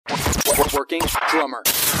Working Drummer.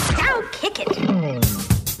 Now kick it.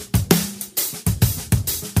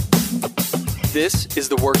 This is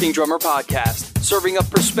the Working Drummer Podcast, serving up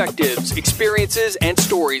perspectives, experiences, and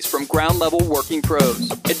stories from ground-level working pros.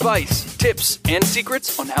 Advice, tips, and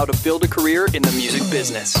secrets on how to build a career in the music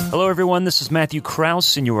business. Hello, everyone. This is Matthew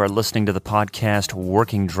Krause, and you are listening to the podcast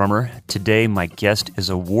Working Drummer. Today, my guest is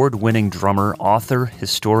award-winning drummer, author,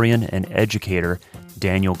 historian, and educator,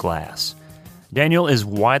 Daniel Glass. Daniel is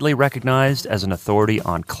widely recognized as an authority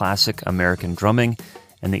on classic American drumming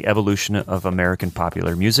and the evolution of American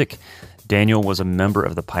popular music. Daniel was a member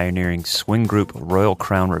of the pioneering swing group Royal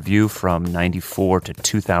Crown Revue from 1994 to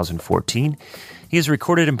 2014. He has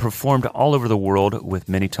recorded and performed all over the world with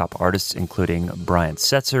many top artists, including Brian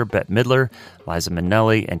Setzer, Bette Midler, Liza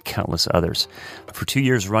Minnelli, and countless others. For 2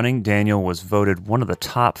 years running, Daniel was voted one of the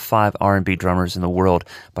top 5 R&B drummers in the world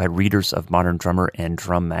by readers of Modern Drummer and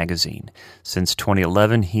Drum Magazine. Since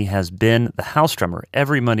 2011, he has been the house drummer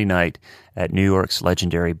every Monday night at New York's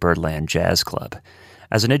legendary Birdland Jazz Club.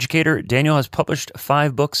 As an educator, Daniel has published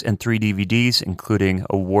 5 books and 3 DVDs, including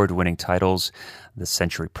award-winning titles The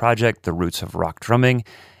Century Project, The Roots of Rock Drumming,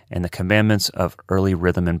 and The Commandments of Early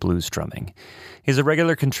Rhythm and Blues Drumming. He's a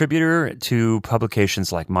regular contributor to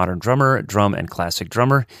publications like Modern Drummer, Drum and Classic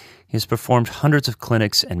Drummer. He has performed hundreds of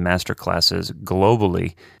clinics and master classes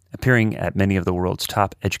globally, appearing at many of the world's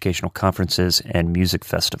top educational conferences and music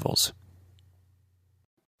festivals.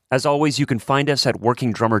 As always, you can find us at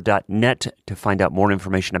workingdrummer.net to find out more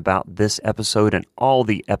information about this episode and all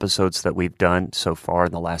the episodes that we've done so far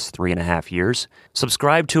in the last 3.5 years.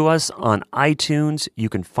 Subscribe to us on iTunes. You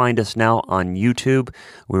can find us now on YouTube.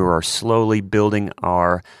 We are slowly building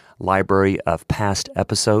our library of past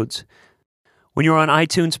episodes. When you're on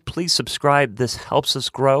iTunes, please subscribe. This helps us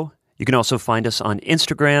grow. You can also find us on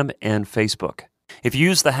Instagram and Facebook. If you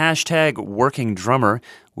use the hashtag WorkingDrummer,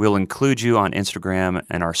 we'll include you on Instagram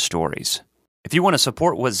and our stories. If you want to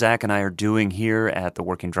support what Zach and I are doing here at the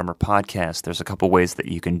Working Drummer Podcast, there's a couple ways that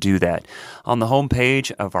you can do that. On the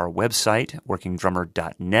homepage of our website,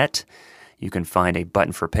 workingdrummer.net, you can find a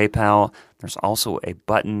button for PayPal. There's also a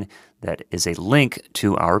button that is a link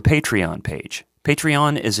to our Patreon page.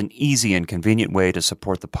 Patreon is an easy and convenient way to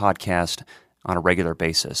support the podcast on a regular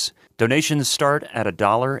basis. Donations start at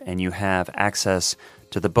 $1, and you have access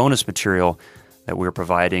to the bonus material that we're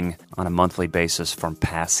providing on a monthly basis from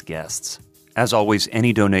past guests. As always,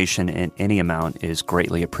 any donation in any amount is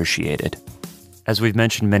greatly appreciated. As we've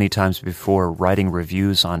mentioned many times before, writing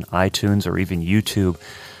reviews on iTunes or even YouTube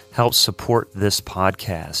helps support this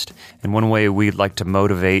podcast. And one way we'd like to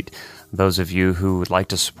motivate those of you who would like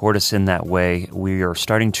to support us in that way, we are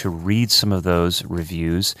starting to read some of those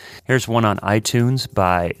reviews. Here's one on iTunes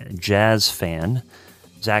by Jazz Fan.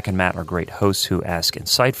 Zach and Matt are great hosts who ask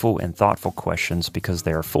insightful and thoughtful questions because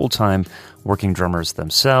they are full-time working drummers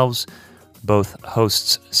themselves. Both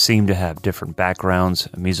hosts seem to have different backgrounds,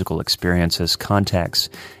 musical experiences, contacts,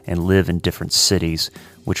 and live in different cities,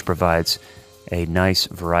 which provides a nice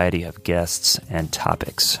variety of guests and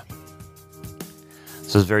topics.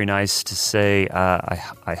 So it's very nice to say.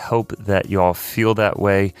 I hope that you all feel that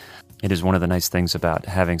way. It is one of the nice things about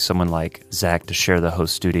having someone like Zach to share the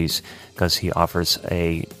host duties because he offers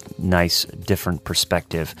a nice, different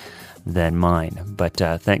perspective than mine. But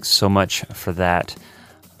thanks so much for that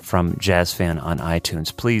from Jazz Fan on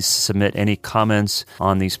iTunes. Please submit any comments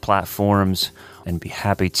on these platforms and be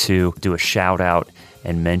happy to do a shout out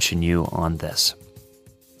and mention you on this.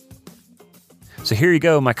 So here you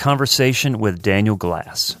go, my conversation with Daniel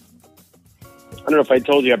Glass. I don't know if I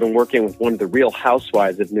told you I've been working with one of the Real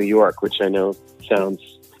Housewives of New York, which I know sounds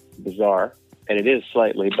bizarre, and it is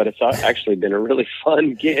slightly, but it's actually been a really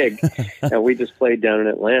fun gig. And we just played down in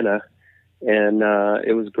Atlanta, and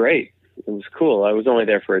it was great. It was cool. I was only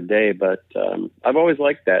there for a day, but I've always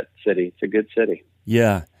liked that city. It's a good city.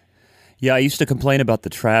 Yeah. Yeah, I used to complain about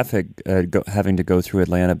the traffic having to go through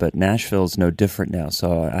Atlanta, but Nashville's no different now,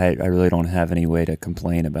 so I really don't have any way to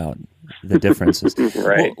complain about the differences.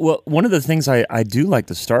 Right. Well, one of the things I do like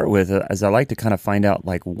to start with is I like to kind of find out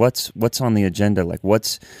like what's on the agenda, like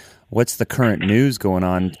what's the current news going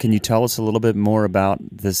on. Can you tell us a little bit more about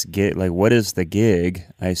this gig? Like, what is the gig?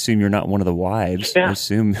 I assume you're not one of the wives. Yeah. I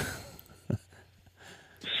assume.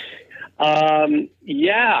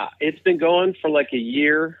 Yeah, it's been going for like a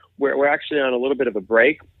year. We're actually on a little bit of a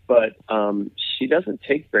break, but she doesn't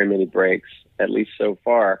take very many breaks, at least so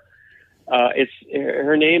far.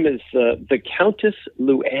 Her name is the Countess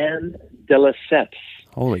Luann de Lesseps.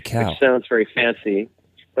 Holy cow! Which sounds very fancy,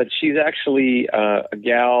 but she's actually a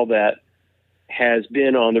gal that has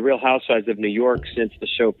been on the Real Housewives of New York since the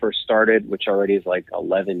show first started, which already is like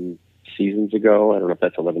 11 seasons ago. I don't know if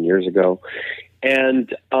that's 11 years ago.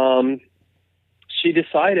 And she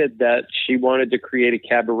decided that she wanted to create a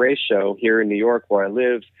cabaret show here in New York where I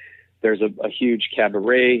live. There's a huge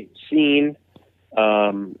cabaret scene,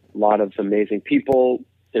 a lot of amazing people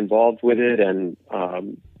involved with it. And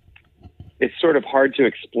it's sort of hard to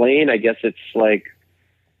explain. I guess it's like,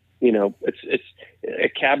 it's a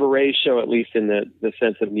cabaret show, at least in the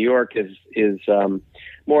sense of New York, is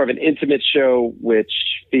more of an intimate show, which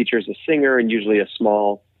features a singer and usually a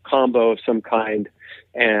small combo of some kind.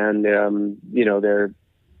 And, they're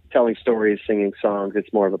telling stories, singing songs.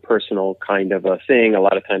 It's more of a personal kind of a thing. A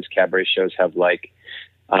lot of times cabaret shows have like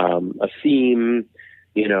a theme,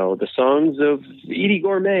 the songs of Edie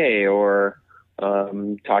Gourmet, or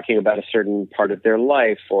talking about a certain part of their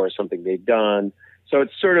life or something they've done. So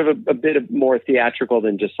it's sort of a bit more theatrical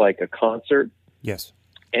than just like a concert. Yes.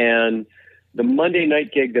 And the Monday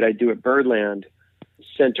night gig that I do at Birdland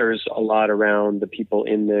centers a lot around the people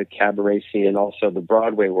in the cabaret scene and also the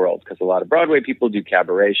Broadway world, because a lot of Broadway people do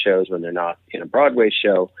cabaret shows when they're not in a Broadway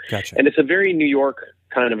show. Gotcha. And it's a very New York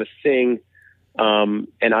kind of a thing. And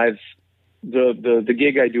the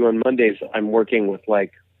gig I do on Mondays, I'm working with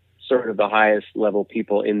like sort of the highest level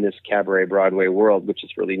people in this cabaret Broadway world, which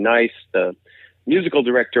is really nice. The musical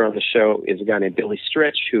director on the show is a guy named Billy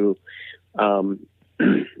Stritch, who was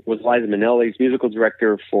Liza Minnelli's musical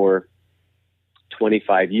director for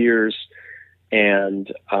 25 years.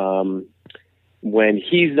 And when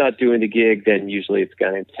he's not doing the gig, then usually it's a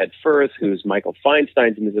guy named Ted Firth, who's Michael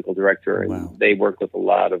Feinstein's musical director. And wow. They work with a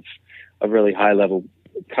lot of really high level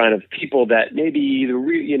kind of people that maybe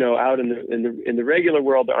out in the regular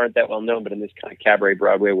world aren't that well known, but in this kind of cabaret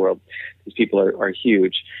Broadway world, these people are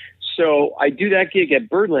huge. So I do that gig at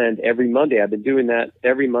Birdland every Monday. I've been doing that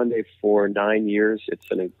every Monday for 9 years. It's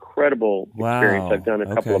an incredible experience. I've done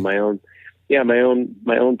a couple of my own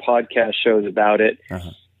podcast shows about it.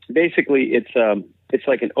 Uh-huh. Basically, it's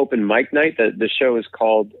like an open mic night. The show is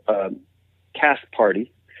called Cast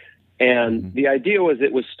Party. And mm-hmm. the idea was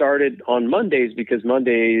it was started on Mondays because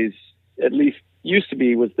Mondays, at least used to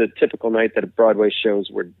be, was the typical night that Broadway shows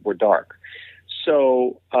were dark.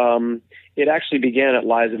 So it actually began at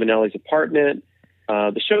Liza Minnelli's apartment.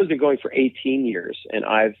 The show's been going for 18 years, and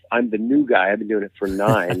I'm the new guy. I've been doing it for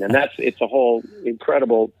 9, and it's a whole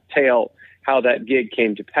incredible tale how that gig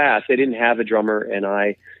came to pass. They didn't have a drummer, and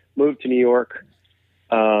I moved to New York.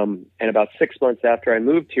 And about 6 months after I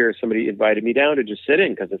moved here, somebody invited me down to just sit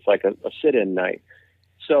in because it's like a sit-in night.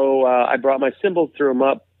 So I brought my cymbals, threw them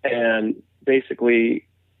up, and basically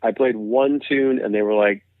I played one tune, and they were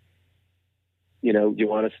like, do you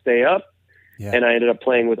want to stay up? Yeah. And I ended up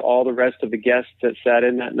playing with all the rest of the guests that sat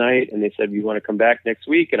in that night, and they said, you want to come back next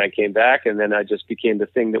week? And I came back, and then I just became the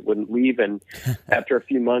thing that wouldn't leave. And after a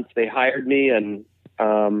few months, they hired me, and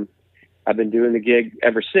I've been doing the gig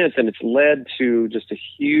ever since, and it's led to just a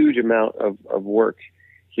huge amount of work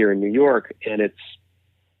here in New York, and it's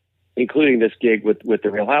including this gig with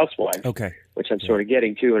the Real Housewives, okay, which I'm sort of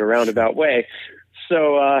getting to in a roundabout way.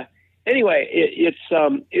 So anyway,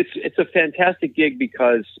 it's a fantastic gig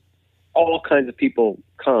because all kinds of people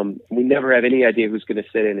come. We never have any idea who's going to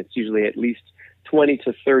sit in. It's usually at least 20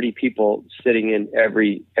 to 30 people sitting in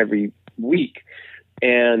every week,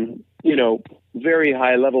 and very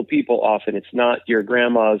high level people often. It's not your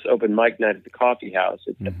grandma's open mic night at the coffee house.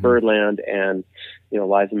 It's mm-hmm. at Birdland, and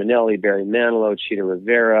Liza Minnelli, Barry Manilow, Cheetah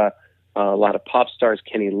Rivera, a lot of pop stars,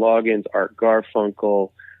 Kenny Loggins, Art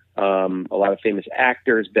Garfunkel, a lot of famous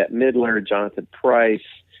actors, Bette Midler, Jonathan Pryce.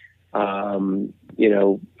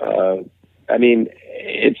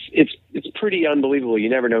 It's pretty unbelievable. You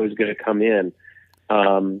never know who's going to come in.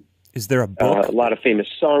 Is there a book? A lot of famous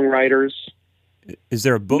songwriters. Is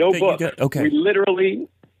there a book? No that book. You got? Okay. We literally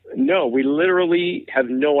have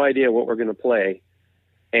no idea what we're going to play.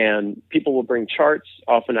 And people will bring charts.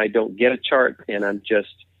 Often I don't get a chart, and I'm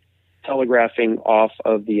just telegraphing off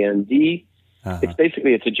of the ND. Uh-huh.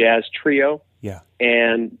 It's a jazz trio. Yeah.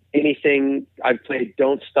 And anything I've played,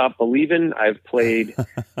 Don't Stop Believin'. I've played,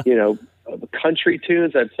 country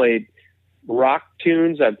tunes. I've played rock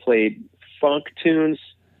tunes. I've played funk tunes.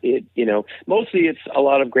 Mostly it's a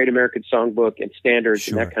lot of Great American Songbook and standards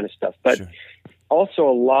and that kind of stuff. But also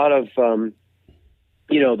a lot of,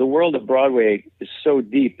 the world of Broadway is so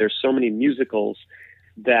deep. There's so many musicals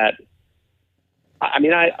that,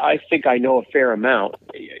 I think I know a fair amount.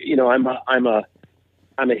 I'm a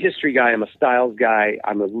history guy. I'm a styles guy.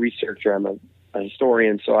 I'm a researcher. I'm a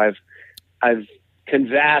historian. So I've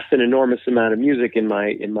canvassed an enormous amount of music in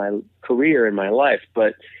my career, in my life.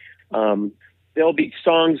 But there'll be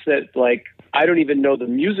songs that, like, I don't even know the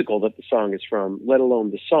musical that the song is from, let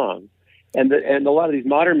alone the song. and a lot of these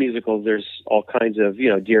modern musicals, there's all kinds of,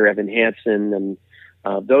 Dear Evan Hansen and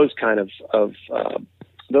those kind of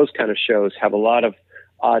shows have a lot of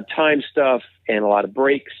odd time stuff and a lot of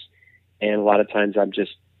breaks, and a lot of times I'm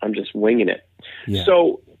just winging it. Yeah.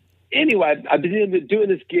 So anyway, I've been doing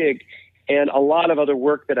this gig, and a lot of other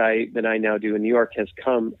work that I now do in New York has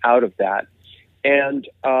come out of that. And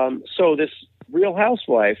so this Real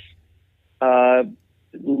Housewife has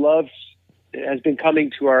been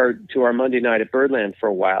coming to our Monday night at Birdland for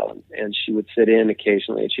a while, and she would sit in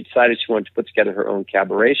occasionally, and she decided she wanted to put together her own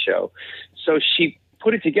cabaret show. So she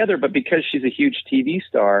put it together, but because she's a huge TV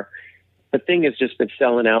star, the thing has just been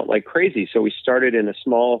selling out like crazy. So we started in a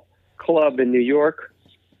small club in New York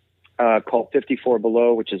called 54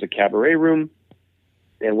 Below, which is a cabaret room,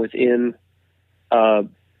 and within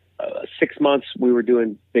 6 months we were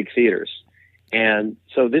doing big theaters. And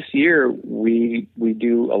so this year we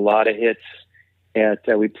do a lot of hits.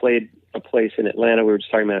 We played a place in Atlanta. We were just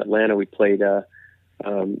talking about Atlanta. We played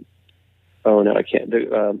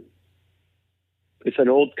it's an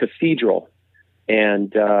old cathedral,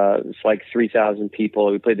 and it's like 3,000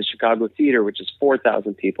 people. We played the Chicago Theater, which is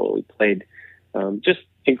 4,000 people. We played just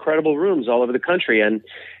incredible rooms all over the country, and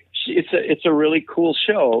it's a really cool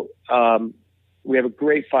show. We have a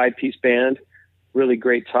great 5-piece band, really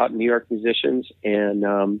great top New York musicians,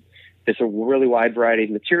 and it's a really wide variety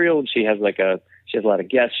of material. She has a lot of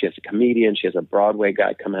guests. She has a comedian. She has a Broadway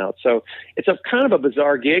guy come out. So it's a kind of a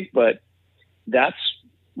bizarre gig, but that's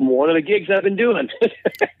one of the gigs I've been doing.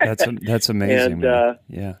 That's amazing. And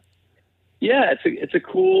it's a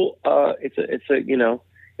cool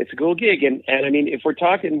gig. And I mean, if we're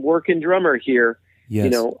talking working drummer here,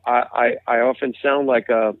 yes. I often sound like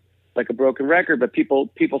a broken record, but people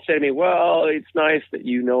say to me, well, it's nice that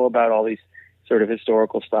you know about all these sort of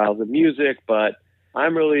historical styles of music, but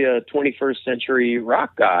I'm really a 21st century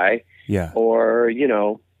rock guy. Yeah. Or,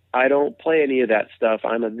 I don't play any of that stuff.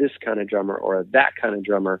 I'm a this kind of drummer or a that kind of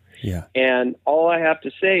drummer. Yeah. And all I have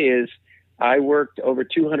to say is I worked over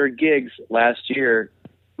 200 gigs last year,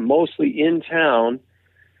 mostly in town,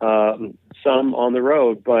 some on the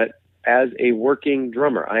road, but as a working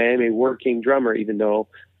drummer. I am a working drummer, even though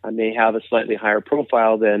I may have a slightly higher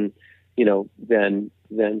profile than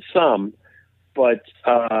some. But,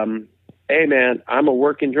 hey man, I'm a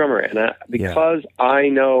working drummer. And because I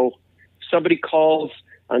know somebody calls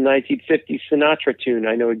a 1950s Sinatra tune,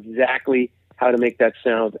 I know exactly how to make that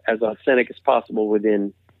sound as authentic as possible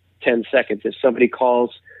within 10 seconds. If somebody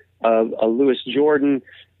calls a Louis Jordan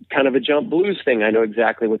kind of a jump blues thing, I know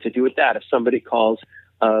exactly what to do with that. If somebody calls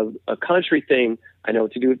a country thing, I know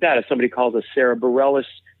what to do with that. If somebody calls a Sarah Bareilles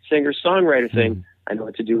singer-songwriter thing, I know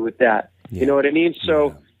what to do with that. Yeah. You know what I mean?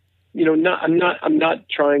 So, I'm not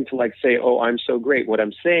trying to say, oh, I'm so great. What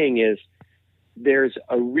I'm saying is there's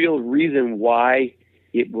a real reason why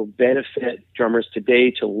it will benefit drummers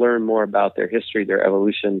today to learn more about their history, their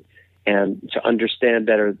evolution, and to understand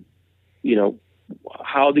better,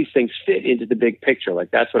 how these things fit into the big picture.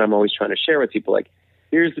 That's what I'm always trying to share with people.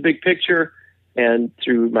 Here's the big picture. And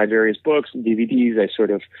through my various books and DVDs, I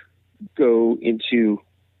sort of go into,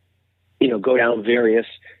 go down various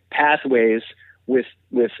pathways with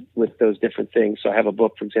those different things. So I have a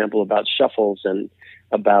book, for example, about shuffles and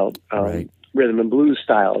about rhythm and blues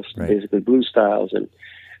styles, basically blues styles. And,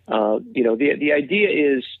 the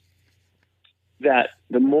idea is that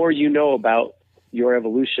the more you know about your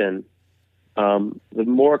evolution, the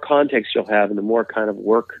more context you'll have and the more kind of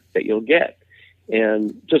work that you'll get.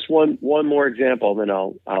 And just one more example, then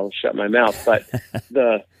I'll shut my mouth. But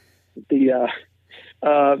I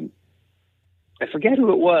forget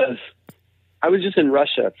who it was. I was just in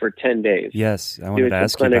Russia for 10 days. Yes, I wanted to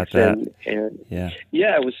ask you about that.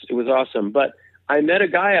 It was awesome. But I met a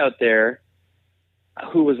guy out there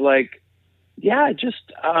who was like, I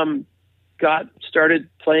just started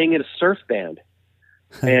playing in a surf band.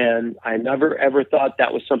 And I never ever thought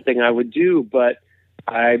that was something I would do, but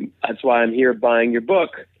that's why I'm here buying your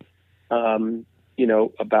book,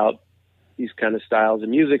 about these kind of styles of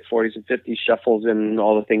music, 40s and 50s shuffles and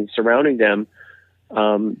all the things surrounding them,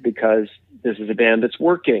 because this is a band that's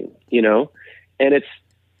working, and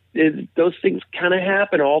those things kind of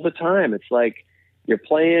happen all the time. It's like you're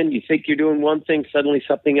playing, you think you're doing one thing, suddenly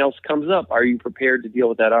something else comes up. Are you prepared to deal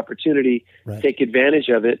with that opportunity, take advantage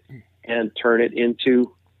of it, and turn it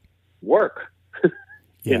into work? I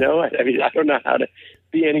mean, I don't know how to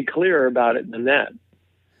be any clearer about it than that.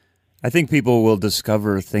 I think people will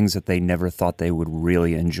discover things that they never thought they would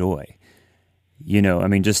really enjoy. I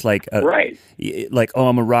mean, just like, oh,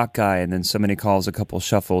 I'm a rock guy, and then somebody calls a couple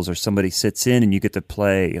shuffles, or somebody sits in and you get to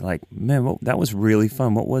play, man, that was really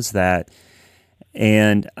fun. What was that?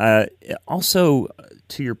 And also,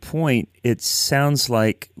 to your point, it sounds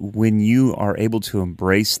like when you are able to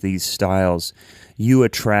embrace these styles, you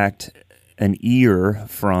attract an ear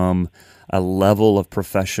from a level of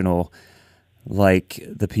professional like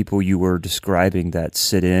the people you were describing that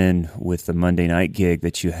sit in with the Monday night gig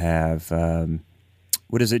that you have.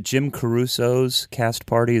 What is it, Jim Caruso's cast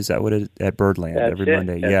party? Is that what it at Birdland every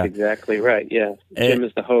Monday? That's exactly right, yeah. Jim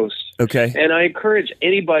is the host. Okay. And I encourage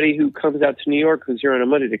anybody who comes out to New York who's here on a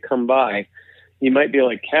Monday to come by. You might be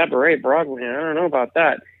like, Cabaret, Broadway, I don't know about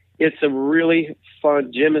that. It's a really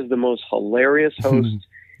fun, Jim is the most hilarious host.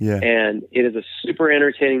 Yeah. And it is a super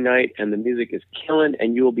entertaining night, and the music is killing,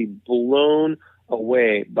 and you will be blown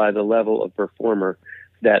away by the level of performer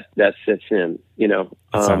that sits in. You know,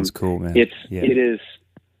 sounds cool, man. It is.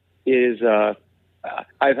 I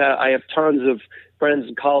have tons of friends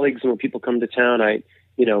and colleagues, and when people come to town, I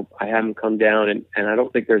have them come down, and I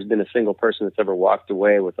don't think there's been a single person that's ever walked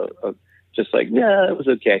away with a just like, yeah, it was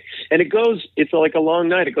okay. And it's like a long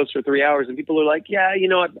night. It goes for 3 hours, and people are like, yeah,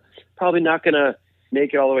 I'm probably not gonna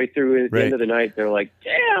make it all the way through at the end of the night. They're like,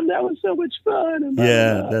 damn, that was so much fun.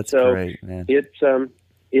 Yeah, that's great, man.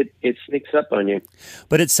 It sneaks up on you.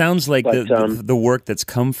 But it sounds like the work that's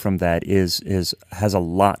come from that has a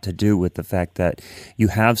lot to do with the fact that you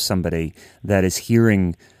have somebody that is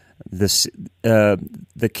hearing this,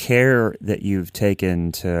 the care that you've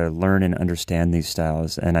taken to learn and understand these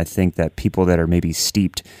styles. And I think that people that are maybe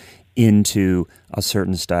steeped into a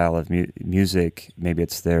certain style of music, maybe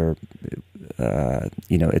it's their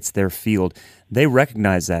it's their field, they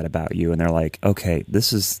recognize that about you, and they're like, okay,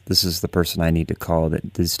 this is the person I need to call,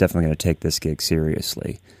 that is definitely going to take this gig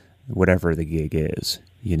seriously, whatever the gig is,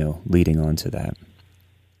 leading on to that.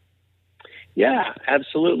 Yeah,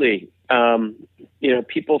 absolutely.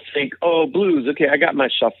 People think, oh, blues, okay, I got my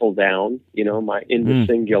shuffle down, my in the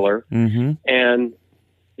singular, and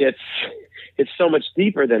it's so much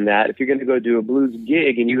deeper than that. If you're going to go do a blues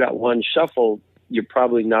gig and you got one shuffle, you're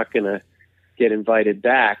probably not going to get invited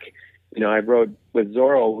back. I wrote with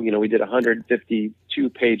Zorro, we did a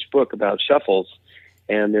 152-page book about shuffles,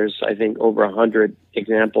 and there's, I think, over 100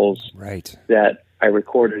 examples that I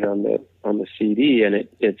recorded on the CD, and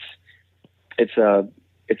it's a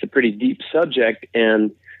pretty deep subject.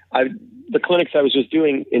 And the clinics I was just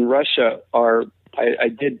doing in Russia I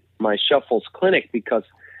did my shuffles clinic because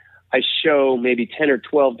I show maybe 10 or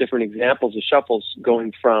 12 different examples of shuffles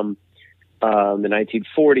going from the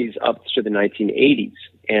 1940s up to the 1980s.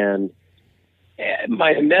 And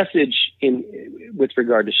my message with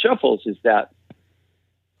regard to shuffles is that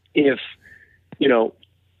if,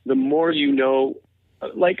 the more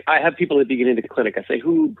like I have people at the beginning of the clinic, I say,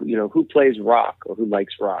 who plays rock or who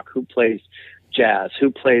likes rock, who plays jazz, who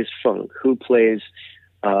plays funk, who plays,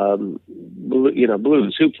 blues,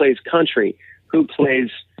 who plays country, who plays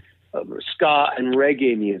ska and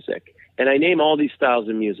reggae music. And I name all these styles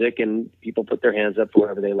of music, and people put their hands up for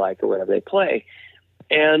whatever they like or whatever they play.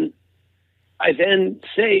 And I then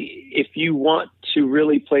say, if you want to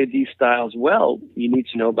really play these styles well, you need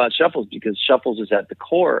to know about shuffles, because shuffles is at the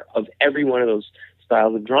core of every one of those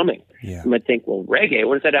styles of drumming. Yeah. You might think, well, reggae,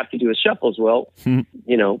 what does that have to do with shuffles? Well, the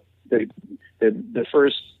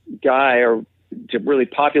first guy to really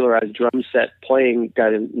popularize drum set playing,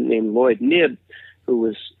 guy named Lloyd Knibb, who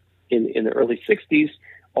was in the early 60s,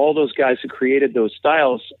 all those guys who created those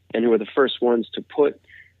styles and who were the first ones to put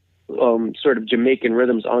sort of Jamaican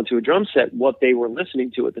rhythms onto a drum set, what they were listening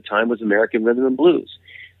to at the time was American rhythm and blues,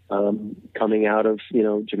 coming out of,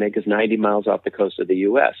 Jamaica's 90 miles off the coast of the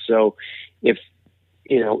U.S. So if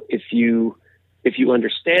you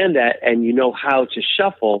understand that and you know how to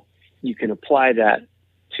shuffle, you can apply that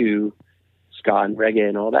to ska and reggae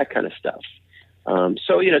and all that kind of stuff.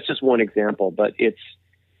 It's just one example, but it's,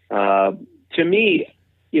 to me,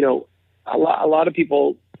 a lot of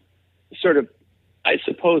people sort of, I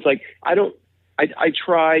suppose, like, I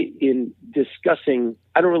try in discussing,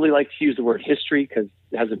 I don't really like to use the word history because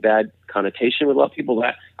it has a bad connotation with a lot of people.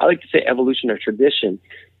 I like to say evolution or tradition.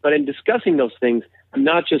 But in discussing those things, I'm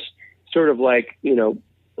not just sort of like,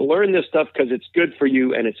 learn this stuff because it's good for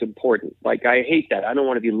you and it's important. Like, I hate that. I don't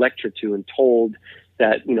want to be lectured to and told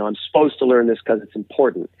that, I'm supposed to learn this because it's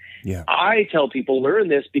important. Yeah. I tell people, learn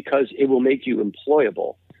this because it will make you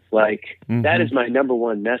employable. Like, that is my number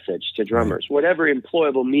one message to drummers. Right. Whatever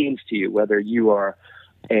employable means to you, whether you are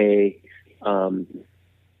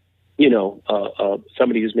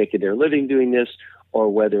somebody who's making their living doing this, or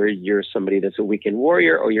whether you're somebody that's a weekend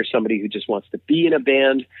warrior, or you're somebody who just wants to be in a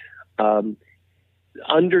band,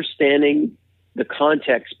 understanding the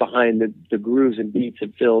context behind the grooves and beats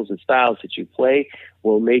and fills and styles that you play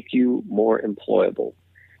will make you more employable.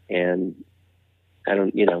 And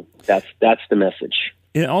that's the message.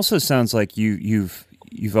 It also sounds like you've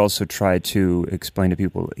also tried to explain to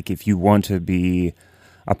people, like, if you want to be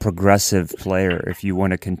a progressive player, if you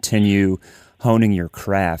want to continue honing your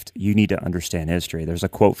craft, you need to understand history. There's a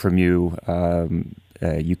quote from you,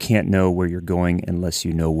 you can't know where you're going unless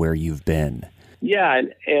you know where you've been. Yeah,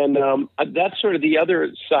 and that's sort of the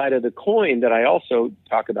other side of the coin that I also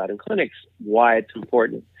talk about in clinics, why it's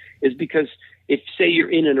important, is because if, say,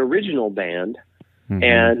 you're in an original band, mm-hmm.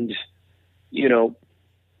 and,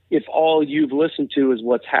 if all you've listened to is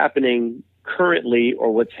what's happening currently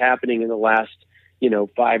or what's happening in the last,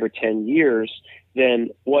 5 or 10 years, then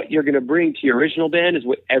what you're going to bring to your original band is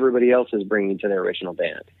what everybody else is bringing to their original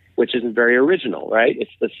band, which isn't very original, right?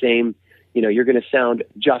 It's the same, you're going to sound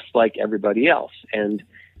just like everybody else. And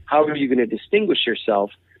how are you going to distinguish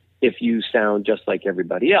yourself if you sound just like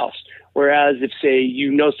everybody else? Whereas if, say,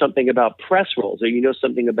 you know something about press rolls, or you know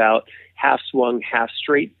something about half swung, half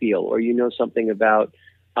straight feel, or you know something about,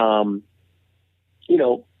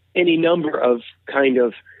 any number of kind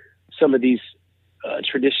of some of these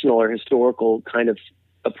traditional or historical kind of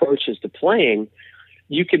approaches to playing,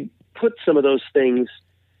 you could put some of those things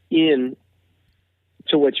in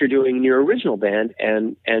to what you're doing in your original band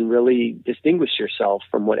and really distinguish yourself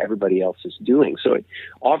from what everybody else is doing. So it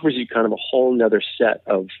offers you kind of a whole nother set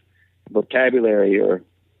of vocabulary or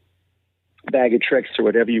bag of tricks or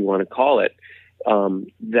whatever you want to call it,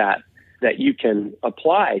 that you can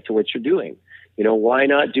apply to what you're doing. Why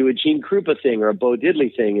not do a Gene Krupa thing or a Bo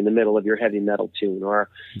Diddley thing in the middle of your heavy metal tune, or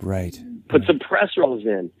put some press rolls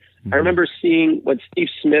in. Mm-hmm. I remember seeing when Steve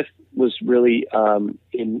Smith was really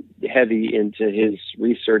heavy into his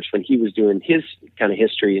research when he was doing his kind of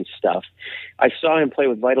history and stuff. I saw him play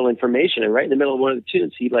with Vital Information, and right in the middle of one of the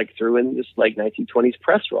tunes, he threw in this 1920s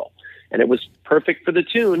press roll, and it was perfect for the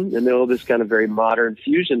tune in the middle of this kind of very modern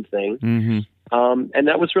fusion thing. Mm-hmm. And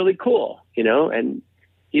that was really cool, and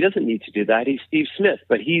he doesn't need to do that. He's Steve Smith,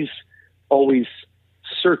 but he's always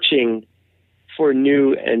searching for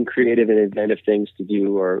new and creative and inventive things to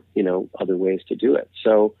do, or, other ways to do it.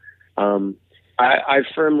 So I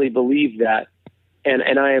firmly believe that,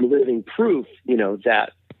 and I am living proof,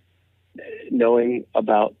 that knowing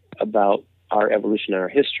about our evolution and our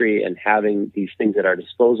history and having these things at our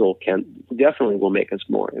disposal definitely will make us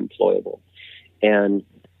more employable. And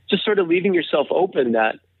just sort of leaving yourself open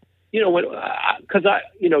that,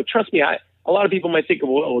 trust me, a lot of people might think,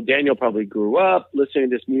 well, Daniel probably grew up listening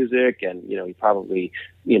to this music, and, he probably,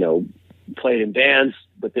 played in bands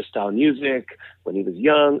with this style of music when he was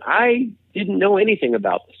young. I didn't know anything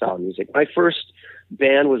about the style of music. My first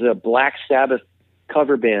band was a Black Sabbath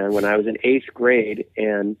cover band when I was in 8th grade,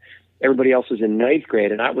 and everybody else was in 9th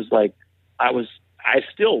grade. And I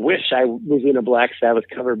still wish I was in a Black Sabbath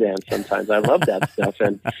cover band sometimes. I love that stuff.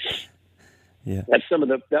 And yeah,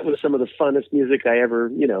 that was some of the funnest music I ever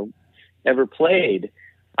played.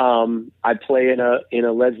 I play in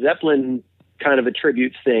a Led Zeppelin kind of a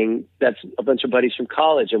tribute thing. That's a bunch of buddies from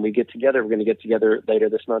college, and we get together. We're going to get together later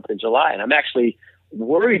this month in July, and I'm actually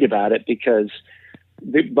worried about it because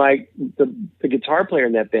the guitar player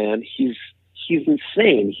in that band, he's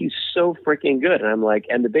insane. He's so freaking good, and I'm like,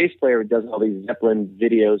 and the bass player does all these Zeppelin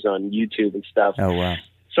videos on YouTube and stuff. Oh wow.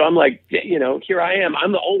 So I'm like, here I am.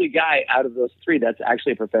 I'm the only guy out of those three that's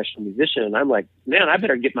actually a professional musician. And I'm like, man, I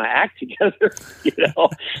better get my act together,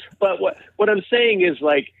 But what I'm saying is,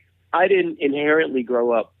 I didn't inherently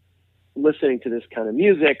grow up listening to this kind of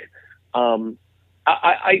music.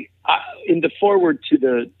 I in the foreword to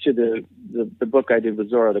the book I did with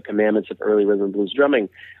Zorro, The Commandments of Early Rhythm and Blues Drumming,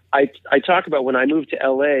 I talk about when I moved to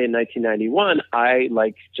LA in 1991, I,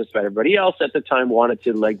 like just about everybody else at the time, wanted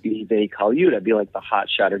to be Vinnie Colaiuta, be like the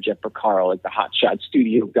hotshot, or Jeff Porcaro, like the hotshot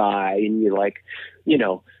studio guy. And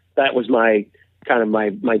that was my kind of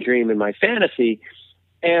my dream and my fantasy.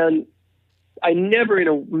 And I never in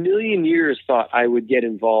a million years thought I would get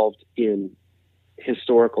involved in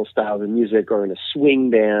historical styles of music or in a swing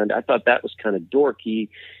band. I thought that was kind of dorky,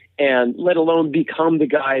 and let alone become the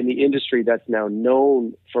guy in the industry that's now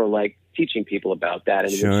known for teaching people about that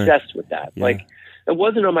and Sure. obsessed with that. Yeah. It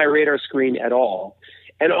wasn't on my radar screen at all.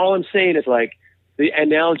 And all I'm saying is the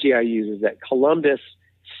analogy I use is that Columbus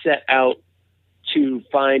set out to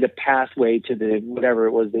find a pathway to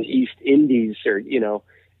the East Indies, or,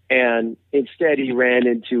 and instead he ran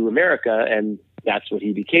into America, and that's what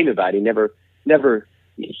he became about. He never,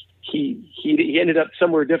 he ended up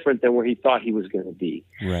somewhere different than where he thought he was going to be.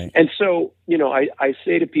 Right. And so, I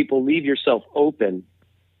say to people, leave yourself open,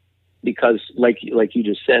 because like you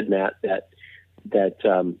just said, Matt, that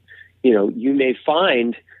you may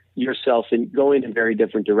find yourself in going in a very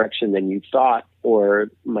different direction than you thought or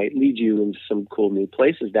might lead you into some cool new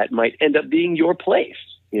places that might end up being your place,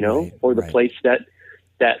 you know, right, or the right. place that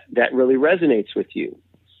really resonates with you.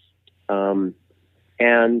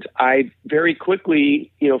 And I very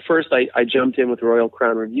quickly, you know, first I jumped in with Royal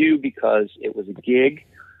Crown Revue because it was a gig,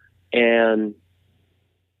 and,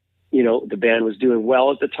 you know, the band was doing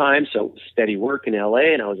well at the time, so it was steady work in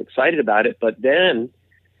LA, and I was excited about it. But then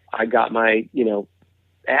I got my, you know,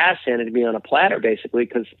 ass handed to me on a platter, basically,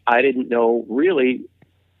 because I didn't know really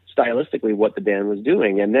stylistically what the band was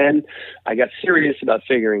doing. And then I got serious about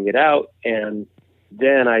figuring it out, and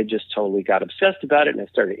then I just totally got obsessed about it, and I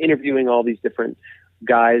started interviewing all these different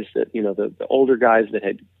guys that, you know, the older guys that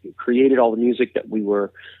had created all the music that we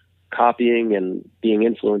were copying and being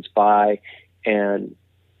influenced by. And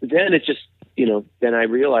then it just, you know, then I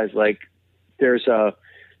realized, like,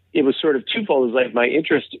 it was sort of twofold. It was like my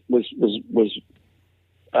interest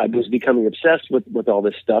I was becoming obsessed with all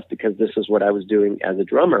this stuff because this is what I was doing as a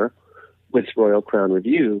drummer with Royal Crown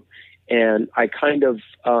Revue. And I kind of,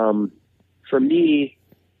 for me,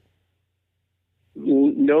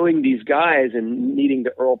 knowing these guys and meeting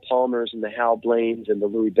the Earl Palmers and the Hal Blaines and the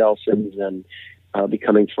Louis Belsons and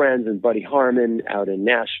becoming friends, and Buddy Harman out in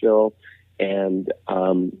Nashville, and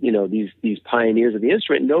you know, these pioneers of the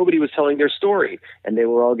instrument, nobody was telling their story, and they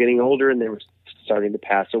were all getting older and they were starting to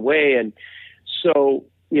pass away. And so,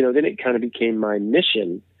 you know, then it kind of became my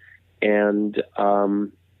mission. And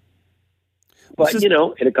but, you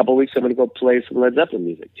know, in a couple of weeks, I'm going to go play some Led Zeppelin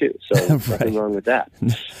music, too. So Right. nothing wrong with that.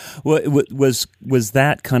 Well, was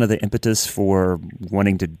that kind of the impetus for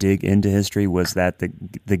wanting to dig into history? Was that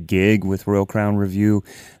the gig with Royal Crown Revue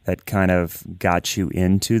that kind of got you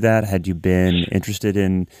into that? Had you been interested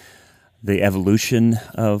in the evolution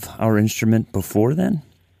of our instrument before then?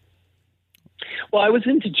 Well, I was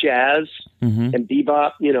into jazz and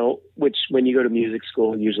bebop, you know, which when you go to music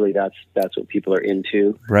school, usually that's what people are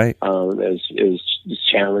into. Right. It was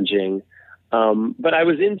challenging. But I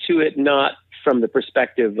was into it not from the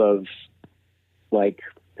perspective of, like,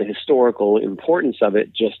 the historical importance of it.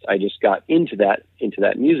 I just got into that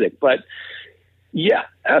music. But yeah,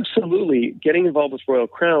 absolutely. Getting involved with Royal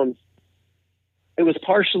Crown, it was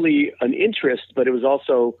partially an interest, but it was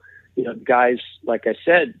also, you know, guys, like I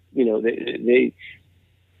said, you know,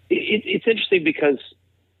 it's interesting because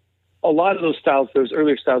a lot of those styles, those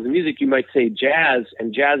earlier styles of music, you might say jazz,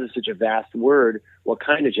 and jazz is such a vast word. What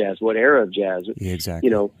kind of jazz? What era of jazz? Yeah, exactly.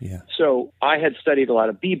 You know, yeah. So I had studied a lot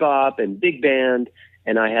of bebop and big band,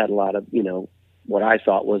 and I had a lot of, you know, what I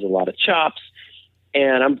thought was a lot of chops.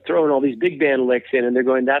 And I'm throwing all these big band licks in, and they're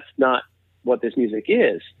going, that's not what this music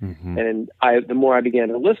is. Mm-hmm. And the more I began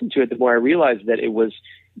to listen to it, the more I realized that it was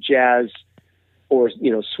jazz or,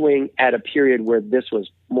 you know, swing at a period where this was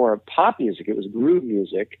more pop music. It was groove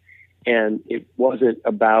music, and it wasn't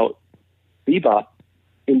about bebop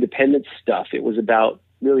independent stuff. It was about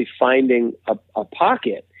really finding a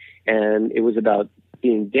pocket, and it was about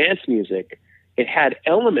being dance music. It had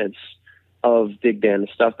elements of big band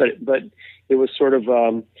stuff, but it was sort of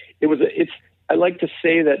I like to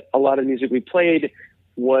say that a lot of music we played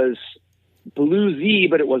was bluesy,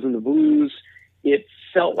 but it wasn't the blues. It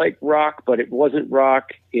felt like rock, but it wasn't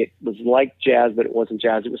rock. It was like jazz, but it wasn't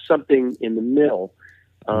jazz. It was something in the middle.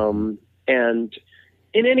 And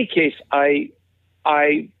in any case, I,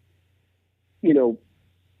 you know,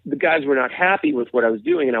 the guys were not happy with what I was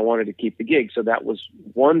doing, and I wanted to keep the gig. So that was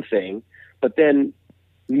one thing. But then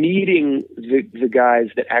meeting the guys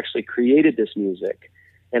that actually created this music,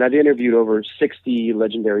 and I've interviewed over 60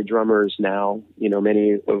 legendary drummers now, you know,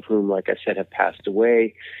 many of whom, like I said, have passed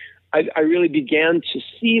away. I really began to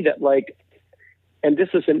see that, like, and this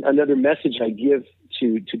is another message I give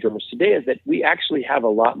to drummers today, is that we actually have a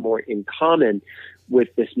lot more in common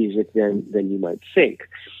with this music than you might think.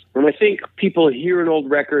 When I think people hear an old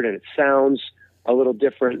record and it sounds a little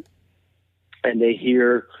different, and they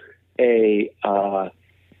hear they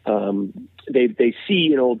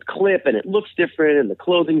see an old clip and it looks different, and the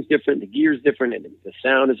clothing's different, the gear's different, and the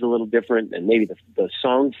sound is a little different, and maybe the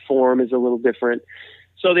song form is a little different.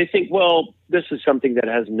 So they think, well, this is something that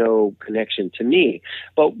has no connection to me.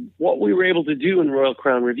 But what we were able to do in Royal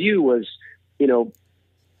Crown Revue was, you know,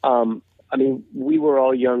 I mean, we were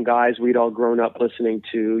all young guys. We'd all grown up listening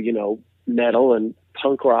to, you know, metal and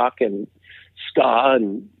punk rock and ska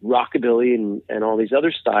and rockabilly and all these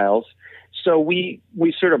other styles. So we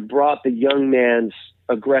sort of brought the young man's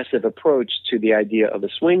aggressive approach to the idea of a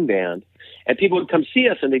swing band. And people would come see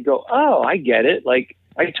us and they'd go, oh, I get it. Like,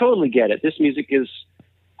 I totally get it. This music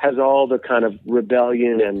has all the kind of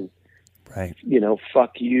rebellion and, right, you know,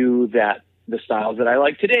 fuck you that the styles that I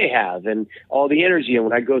like today have, and all the energy. And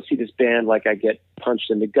when I go see this band, like, I get punched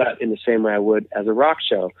in the gut in the same way I would as a rock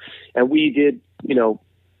show. And we did,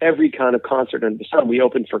 every kind of concert under the sun. We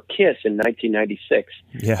opened for Kiss in 1996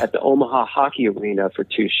 at the Omaha Hockey Arena for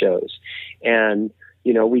 2 shows. And,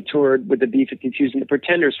 we toured with the B-52s and the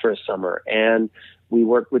Pretenders for a summer, and we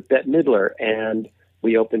worked with Bette Midler, and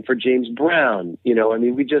we opened for James Brown. It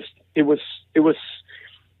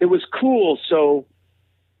was cool. So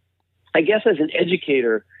I guess as an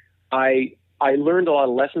educator, I learned a lot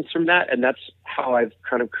of lessons from that, and that's how I've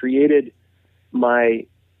kind of created my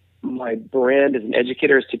brand as an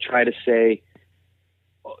educator, is to try to say,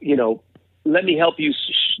 let me help you.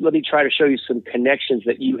 Let me try to show you some connections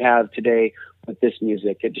that you have today with this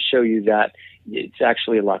music, and to show you that it's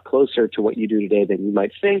actually a lot closer to what you do today than you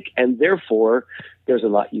might think. And therefore there's a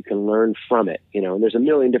lot you can learn from it, and there's a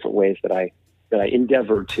million different ways that I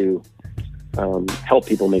endeavor to help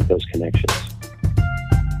people make those connections.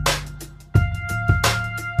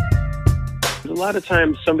 A lot of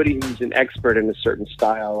times somebody who's an expert in a certain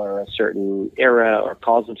style or a certain era or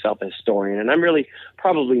calls himself a historian, and I'm really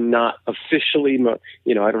probably not officially,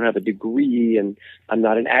 I don't have a degree and I'm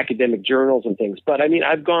not in academic journals and things, but I mean,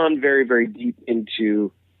 I've gone very, very deep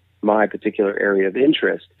into my particular area of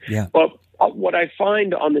interest. Yeah. But what I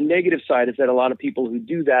find on the negative side is that a lot of people who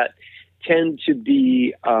do that tend to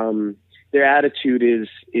be, their attitude is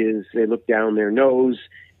they look down their nose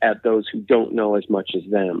at those who don't know as much as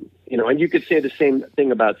them, and you could say the same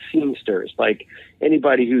thing about scenesters. Like,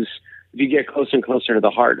 anybody if you get closer and closer to the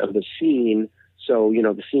heart of the scene. So,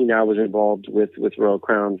 the scene I was involved with Royal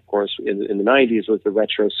Crown, of course, in the 90s, was the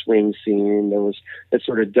retro swing scene. There was that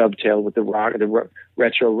sort of dovetail with the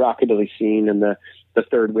retro rockabilly scene and the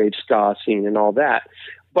third wave ska scene and all that.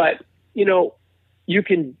 But, you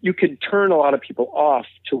can turn a lot of people off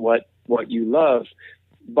to what you love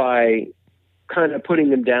by kind of putting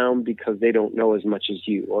them down because they don't know as much as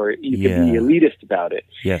you, or you can be elitist about it.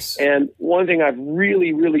 Yes. And one thing I've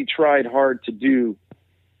really, really tried hard to do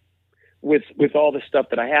with all the stuff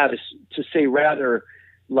that I have is to say, rather,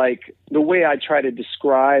 like, the way I try to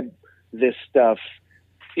describe this stuff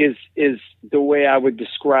is the way I would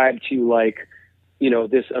describe to you, like,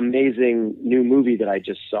 this amazing new movie that I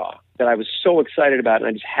just saw, that I was so excited about, and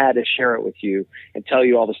I just had to share it with you and tell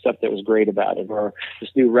you all the stuff that was great about it, or this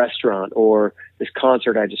new restaurant, or this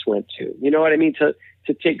concert I just went to. You know what I mean? To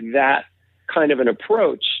take that kind of an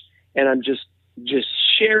approach, and I'm just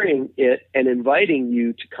sharing it and inviting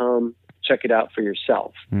you to come check it out for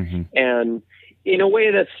yourself. Mm-hmm. And in a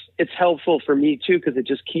way it's helpful for me too, because it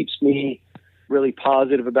just keeps me really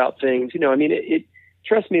positive about things. It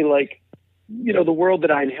trust me, like, the world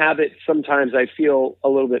that I inhabit, sometimes I feel a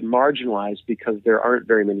little bit marginalized because there aren't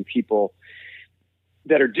very many people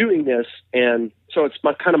that are doing this. And so it's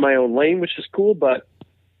kind of my own lane, which is cool. But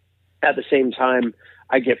at the same time,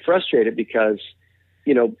 I get frustrated because,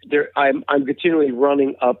 I'm continually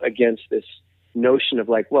running up against this notion of,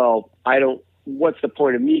 like, well, what's the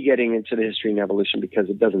point of me getting into the history and evolution, because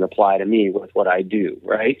it doesn't apply to me with what I do.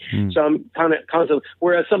 Right. Mm. So I'm kind of constantly,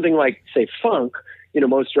 whereas something like, say, funk,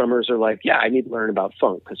 most drummers are like, yeah, I need to learn about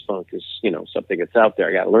funk because funk is, something that's out there.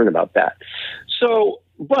 I got to learn about that. So,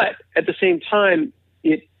 but at the same time,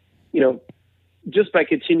 it, just by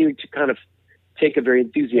continuing to kind of take a very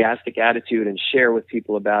enthusiastic attitude and share with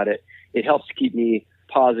people about it, it helps to keep me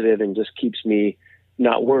positive and just keeps me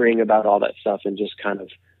not worrying about all that stuff and just kind of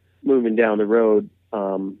moving down the road,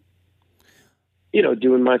 doing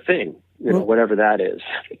my thing, whatever that is.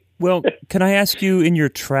 Well, can I ask you, in your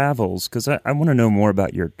travels, because I want to know more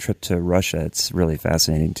about your trip to Russia. It's really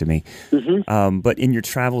fascinating to me. Mm-hmm. But in your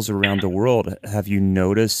travels around the world, have you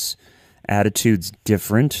noticed attitudes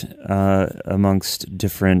different amongst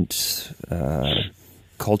different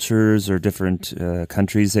cultures or different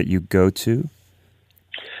countries that you go to?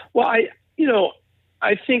 Well, I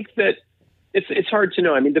think that it's hard to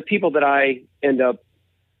know. I mean, the people that I end up,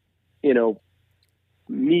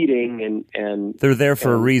 meeting and they're there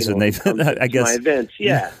for a reason. They've, I guess, my events.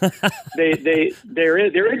 Yeah, they're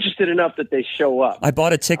interested enough that they show up. I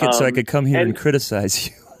bought a ticket so I could come here and criticize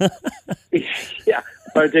you. Yeah,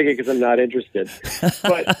 I bought a ticket because I'm not interested.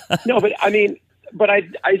 But no, but I mean, but I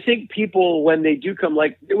think people, when they do come,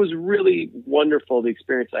 like, it was really wonderful, the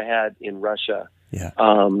experience I had in Russia. Yeah.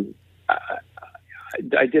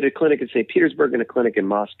 I did a clinic in St. Petersburg and a clinic in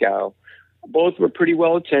Moscow. Both were pretty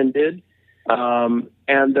well attended.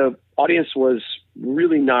 And the audience was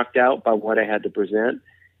really knocked out by what I had to present,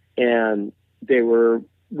 and they were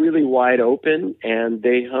really wide open, and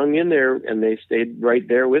they hung in there, and they stayed right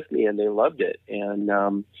there with me, and they loved it.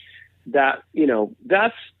 And,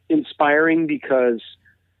 that's inspiring, because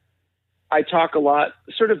I talk a lot,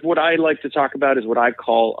 sort of what I like to talk about is what I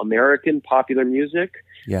call American popular music,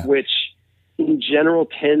 which in general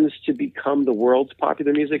tends to become the world's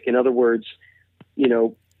popular music. In other words,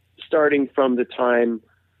 starting from the time,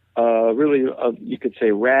 you could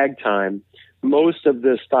say ragtime, most of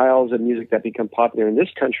the styles of music that become popular in this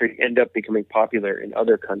country end up becoming popular in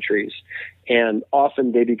other countries. And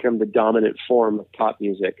often they become the dominant form of pop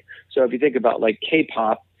music. So if you think about like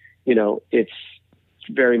K-pop, it's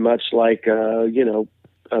very much like, an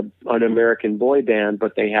American boy band,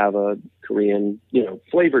 but they have a Korean,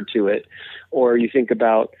 flavor to it. Or you think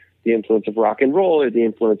about the influence of rock and roll or the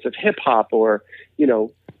influence of hip hop or,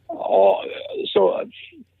 so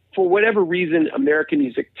for whatever reason, American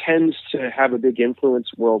music tends to have a big influence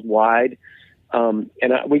worldwide.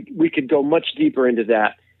 We could go much deeper into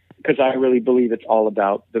that because I really believe it's all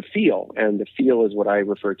about the feel. And the feel is what I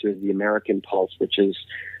refer to as the American pulse, which is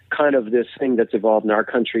kind of this thing that's evolved in our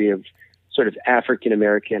country of sort of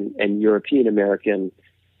African-American and European-American,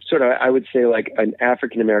 sort of, I would say like an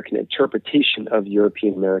African-American interpretation of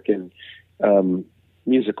European-American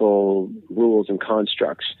musical rules and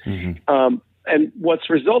constructs. Mm-hmm. And what's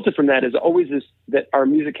resulted from that is always that our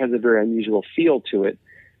music has a very unusual feel to it.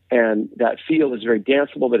 And that feel is very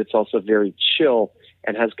danceable, but it's also very chill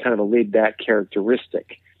and has kind of a laid-back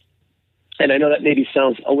characteristic. And I know that maybe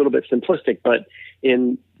sounds a little bit simplistic, but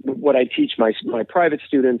in what I teach my private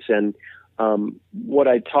students and what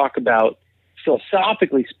I talk about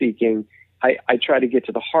philosophically speaking, I try to get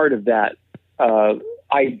to the heart of that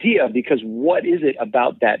idea, because what is it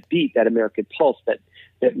about that beat, that American pulse, that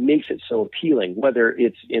makes it so appealing, whether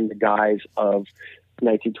it's in the guise of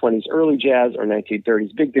 1920s early jazz or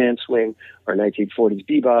 1930s big band swing or 1940s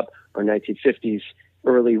bebop or 1950s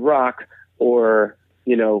early rock or,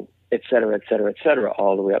 et cetera,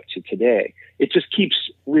 all the way up to today. It just keeps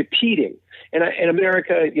repeating. And in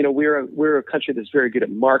America, we're a country that's very good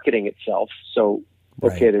at marketing itself. So,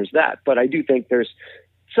 okay, right. There's that. But I do think there's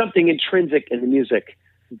something intrinsic in the music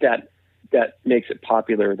that makes it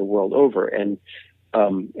popular the world over. And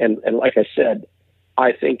like I said,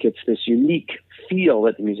 I think it's this unique feel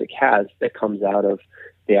that the music has that comes out of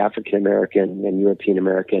the African-American and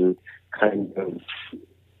European-American kind of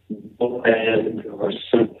blend or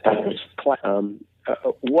sometimes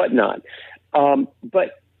whatnot.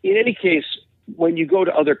 But in any case, when you go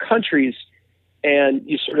to other countries and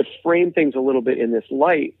you sort of frame things a little bit in this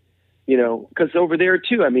light, because over there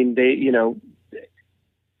too, I mean,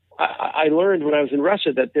 I learned when I was in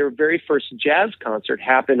Russia that their very first jazz concert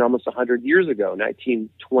happened almost 100 years ago,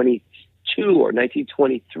 1922 or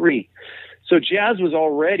 1923. So jazz was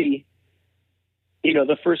already,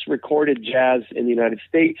 the first recorded jazz in the United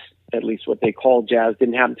States, at least what they call jazz,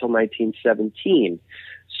 didn't happen until 1917.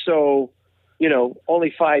 So,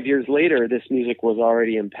 only 5 years later, this music was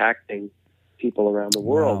already impacting people around the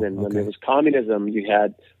world. Wow, and when there was communism, you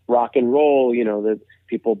had rock and roll, the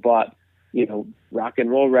people bought, rock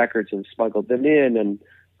and roll records and smuggled them in and,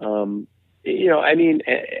 and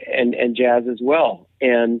jazz as well.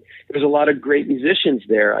 And there's a lot of great musicians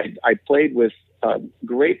there. I played with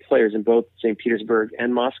great players in both St. Petersburg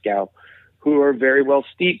and Moscow who are very well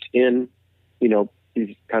steeped in,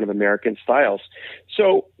 these kind of American styles.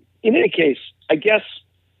 So in any case, I guess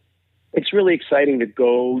it's really exciting to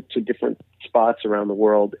go to different spots around the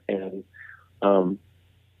world and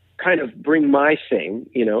kind of bring my thing,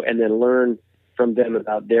 and then learn from them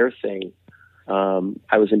about their thing.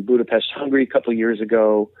 I was in Budapest, Hungary a couple of years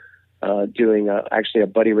ago, doing actually a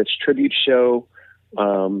Buddy Rich tribute show.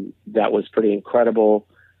 That was pretty incredible.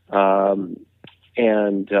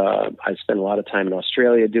 And I spent a lot of time in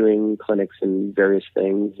Australia doing clinics and various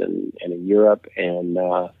things and in Europe. And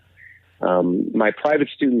my private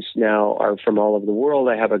students now are from all over the world.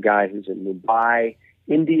 I have a guy who's in Mumbai,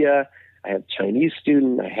 India. I have Chinese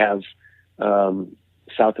students. I have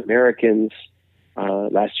South Americans.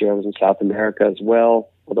 Last year I was in South America as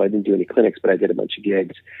well, although I didn't do any clinics, but I did a bunch of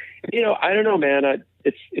gigs. I don't know, man.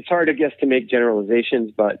 It's hard, I guess, to make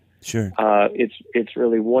generalizations, but sure. It's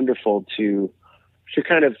really wonderful to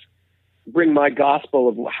kind of bring my gospel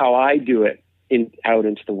of how I do it out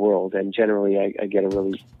into the world. And generally I get a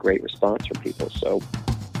really great response from people. So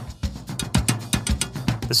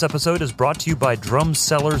this episode is brought to you by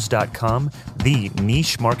Drumsellers.com, the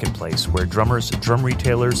niche marketplace where drummers, drum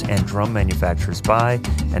retailers, and drum manufacturers buy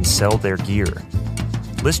and sell their gear.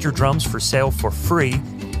 List your drums for sale for free,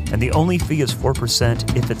 and the only fee is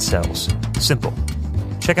 4% if it sells. Simple.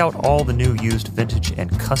 Check out all the new used vintage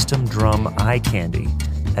and custom drum eye candy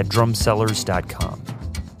at Drumsellers.com.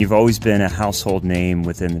 You've always been a household name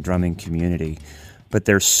within the drumming community. but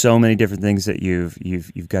there's so many different things that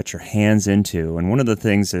you've got your hands into. And one of the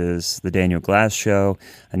things is the Daniel Glass Show.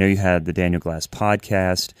 I know you had the Daniel Glass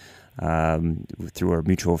podcast through our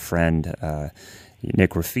mutual friend,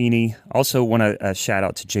 Nick Ruffini. Also want to shout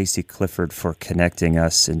out to JC Clifford for connecting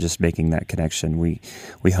us and just making that connection.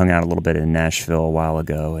 We hung out a little bit in Nashville a while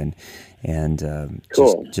ago, and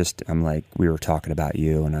cool. just I'm like, we were talking about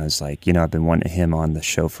you, and I was like, I've been wanting him on the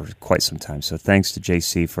show for quite some time. So thanks to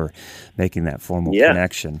JC for making that formal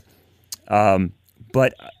connection.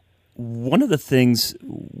 But one of the things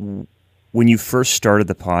when you first started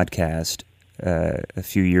the podcast a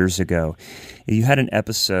few years ago, you had an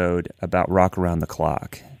episode about Rock Around the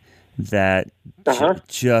Clock that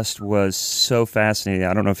just was so fascinating.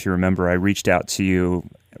 I don't know if you remember, I reached out to you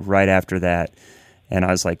right after that, and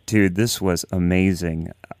I was like, dude, this was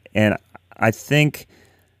amazing. And I think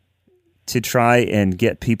to try and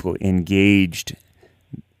get people engaged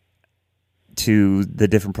to the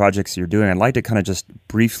different projects you're doing, I'd like to kind of just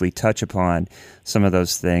briefly touch upon some of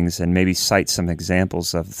those things and maybe cite some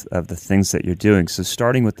examples of the things that you're doing. So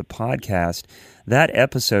starting with the podcast, that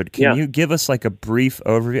episode, can you give us like a brief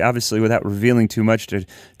overview, obviously without revealing too much to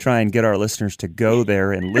try and get our listeners to go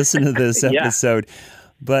there and listen to this episode,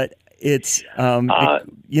 but it's,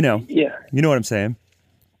 you know what I'm saying?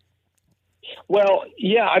 Well,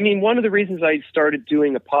 yeah, I mean, one of the reasons I started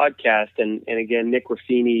doing a podcast, and again, Nick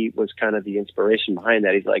Ruffini was kind of the inspiration behind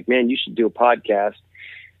that. He's like, man, you should do a podcast.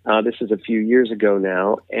 This is a few years ago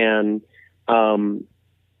now. And,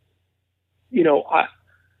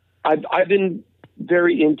 I've been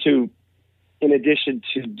very into, in addition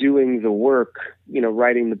to doing the work,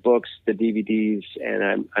 writing the books, the DVDs,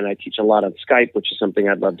 and I teach a lot on Skype, which is something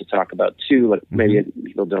I'd love to talk about too. Like maybe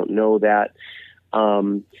people don't know that.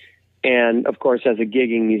 And of course, as a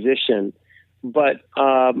gigging musician, but,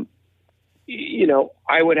 I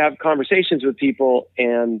would have conversations with people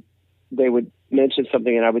and they would mention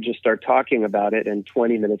something and I would just start talking about it. And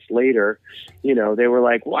 20 minutes later, they were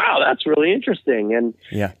like, wow, that's really interesting. And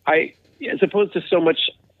as opposed to so much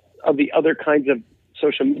of the other kinds of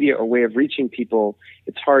social media or way of reaching people,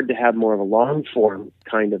 it's hard to have more of a long form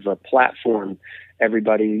kind of a platform.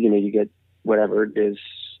 Everybody, you get whatever it is,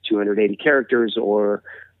 280 characters or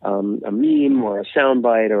a meme or a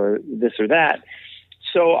soundbite or this or that.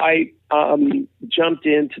 So I jumped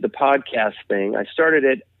into the podcast thing. I started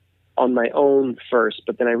it on my own first,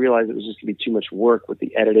 but then I realized it was just going to be too much work with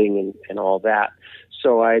the editing and all that.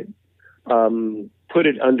 So I put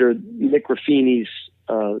it under Nick Ruffini's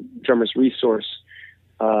Drummers Resource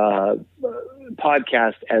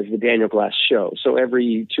podcast as the Daniel Glass Show. So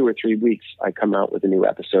every 2 or 3 weeks, I come out with a new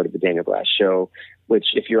episode of the Daniel Glass Show,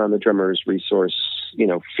 which if you're on the Drummers Resource,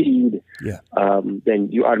 feed, then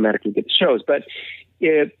you automatically get the shows. But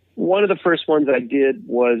one of the first ones I did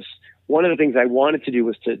was, one of the things I wanted to do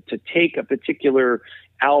was to take a particular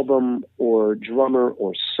album or drummer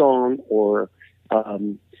or song or,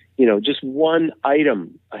 just one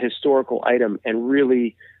item, a historical item, and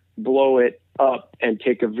really blow it up and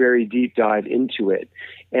take a very deep dive into it.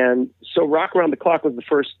 And so Rock Around the Clock was the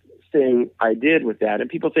first thing I did with that. And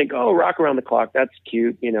people think, oh, Rock Around the Clock, that's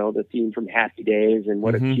cute, the theme from Happy Days, and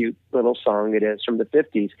what a cute little song it is from the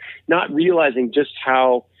 50s, not realizing just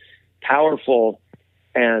how powerful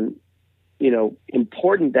and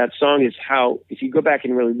important that song is. How, if you go back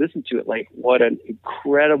and really listen to it, like what an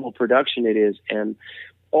incredible production it is, and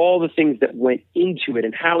all the things that went into it,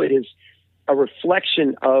 and how it is a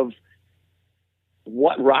reflection of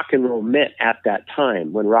what rock and roll meant at that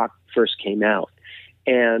time when rock first came out.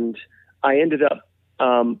 And I ended up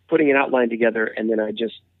putting an outline together, and then I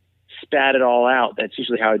just spat it all out. That's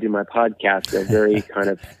usually how I do my podcast. They're very kind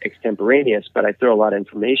of extemporaneous, but I throw a lot of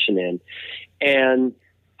information in. And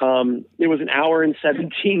it was an hour and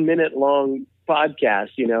 17-minute long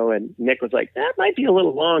podcast, and Nick was like, that might be a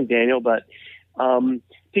little long, Daniel, but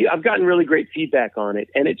I've gotten really great feedback on it.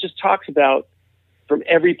 And it just talks about, from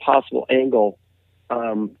every possible angle,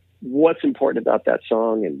 what's important about that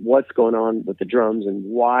song and what's going on with the drums and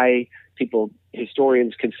why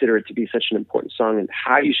historians consider it to be such an important song, and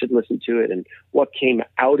how you should listen to it and what came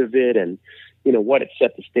out of it, and what it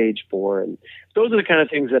set the stage for. And those are the kind of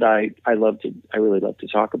things that I really love to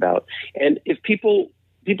talk about. And if people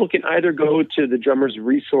can either go to the Drummers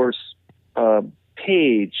Resource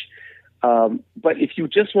page, but if you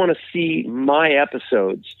just want to see my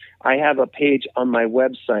episodes, I have a page on my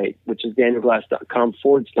website, which is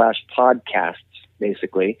danielglass.com/podcasts,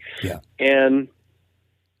 basically. Yeah. And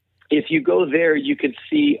if you go there, you can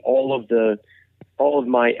see all of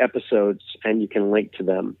my episodes, and you can link to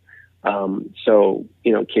them. So,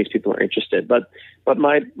 in case people are interested, but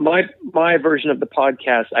my version of the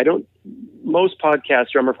podcast, most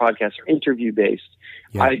podcasts, drummer podcasts, are interview based.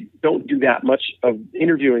 Yeah. I don't do that much of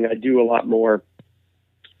interviewing. I do a lot more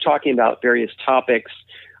talking about various topics,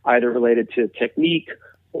 either related to technique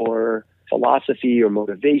or philosophy or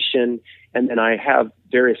motivation. And then I have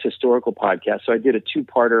various historical podcasts. So I did a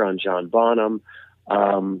 2-parter on John Bonham.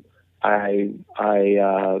 I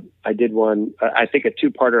did one, I think a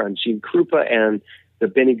 2-parter on Gene Krupa and the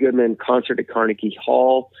Benny Goodman concert at Carnegie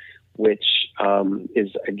Hall, which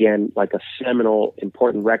is, again, like a seminal,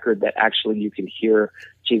 important record that actually you can hear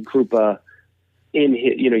Gene Krupa in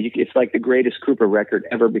his, it's like the greatest Krupa record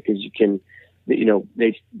ever, because you can,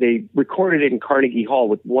 they recorded it in Carnegie Hall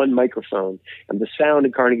with one microphone, and the sound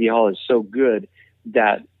in Carnegie Hall is so good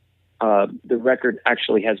that the record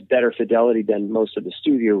actually has better fidelity than most of the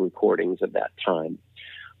studio recordings of that time.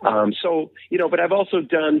 But I've also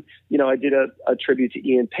done, I did a tribute to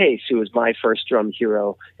Ian Pace, who was my first drum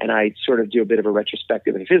hero, and I sort of do a bit of a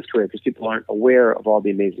retrospective of his career because people aren't aware of all the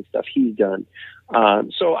amazing stuff he's done.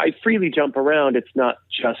 So I freely jump around. It's not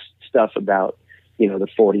just stuff about, the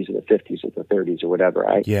 40s or the 50s or the 30s or whatever.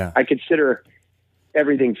 I consider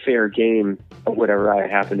everything fair game of whatever I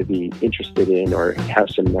happen to be interested in or have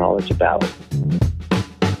some knowledge about.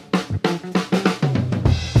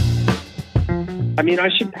 I mean, I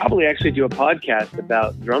should probably actually do a podcast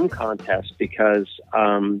about drum contests because,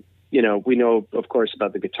 we know, of course,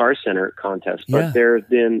 about the Guitar Center contest, but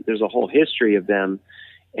there's a whole history of them.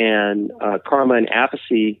 And Karma and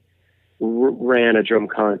Appice ran a drum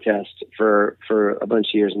contest for a bunch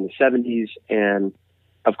of years in the 70s. And,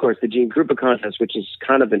 of course, the Gene Krupa contest, which is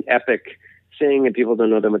kind of an epic thing, and people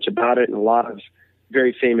don't know that much about it. And a lot of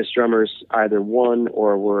very famous drummers either won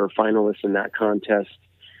or were finalists in that contest.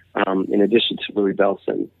 In addition to Louis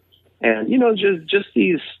Bellson. And, just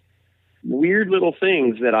these weird little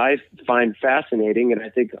things that I find fascinating. And I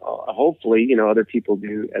think hopefully, other people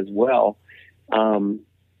do as well.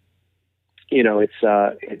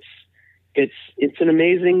 It's an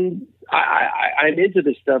amazing, I'm into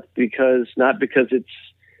this stuff not because it's,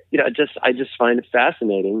 I just find it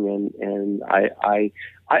fascinating. And I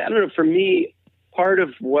don't know, for me, part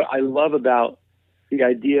of what I love about the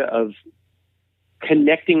idea of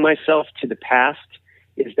connecting myself to the past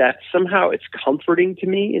is that somehow it's comforting to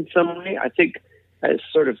me in some way. I think it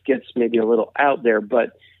sort of gets maybe a little out there,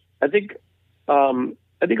 but I think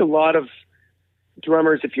a lot of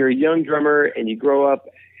drummers, if you're a young drummer and you grow up,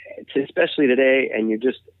 especially today, and you're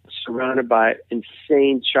just surrounded by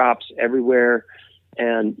insane chops everywhere,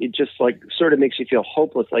 and it just like sort of makes you feel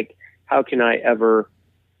hopeless. Like, how can I ever,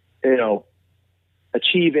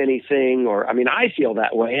 achieve anything? Or, I feel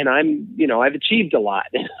that way, and I've achieved a lot.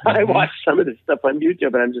 I watch some of this stuff on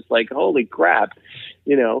YouTube and I'm just like, holy crap,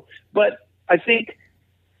 but I think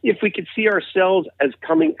if we could see ourselves as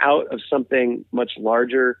coming out of something much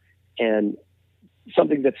larger and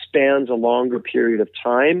something that spans a longer period of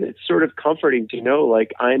time, it's sort of comforting to know,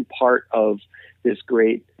 like, I'm part of this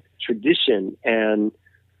great tradition. And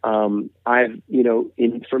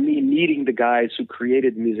for me, meeting the guys who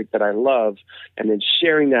created music that I love and then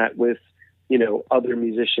sharing that with, other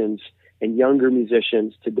musicians and younger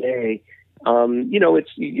musicians today,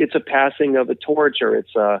 it's a passing of a torch, or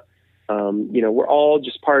it's we're all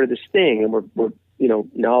just part of this thing, and we're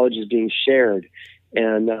knowledge is being shared.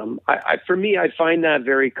 And for me, I find that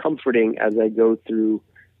very comforting as I go through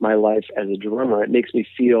my life as a drummer. It makes me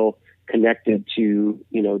feel connected to,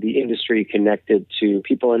 the industry, connected to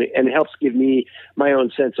people, and it helps give me my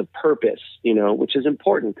own sense of purpose, which is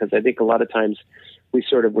important, because I think a lot of times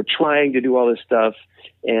we're trying to do all this stuff,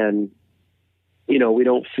 and, we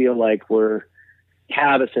don't feel like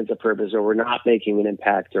have a sense of purpose, or we're not making an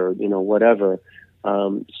impact, or, whatever.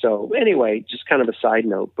 So anyway, just kind of a side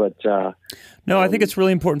note, but no, I think it's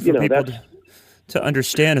really important for people to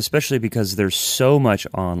understand, especially because there's so much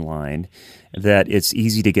online that it's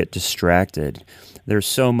easy to get distracted. There's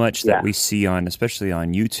so much that we see especially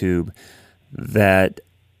on YouTube, that,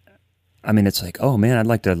 it's like, oh man, I'd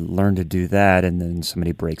like to learn to do that. And then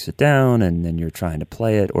somebody breaks it down, and then you're trying to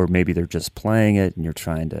play it, or maybe they're just playing it and you're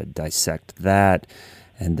trying to dissect that.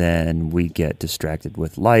 And then we get distracted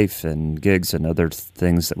with life and gigs and other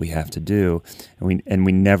things that we have to do. And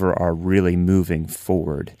we never are really moving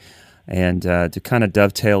forward. And to kind of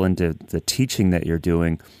dovetail into the teaching that you're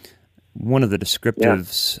doing, one of the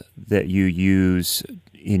descriptives that you use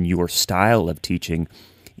in your style of teaching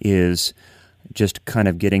is just kind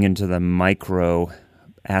of getting into the micro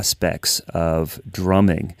aspects of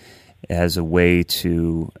drumming as a way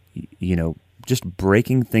to, just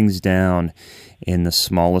breaking things down in the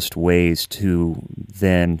smallest ways to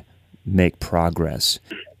then make progress?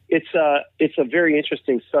 It's a very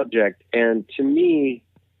interesting subject, and to me,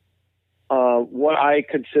 what I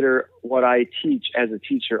consider, what I teach as a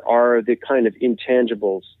teacher, are the kind of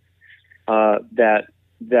intangibles that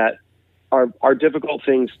are difficult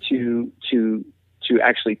things to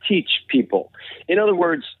actually teach people. In other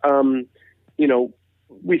words,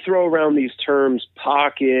 we throw around these terms: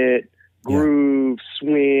 pocket, groove,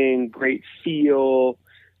 swing, great feel.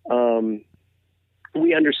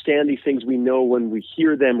 We understand these things. We know when we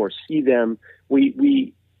hear them or see them.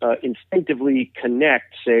 We instinctively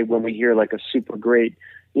connect, say, when we hear like a super great,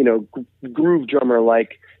 groove drummer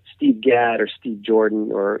like Steve Gadd or Steve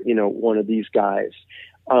Jordan or, one of these guys.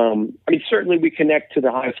 Certainly we connect to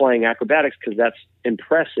the high-flying acrobatics because that's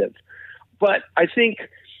impressive. But I think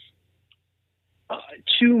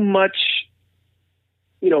too much,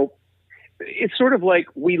 it's sort of like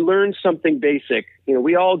we learn something basic.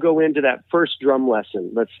 We all go into that first drum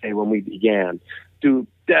lesson, let's say when we began, do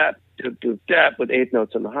that with eighth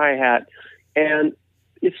notes on the hi-hat. And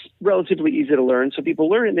it's relatively easy to learn. So people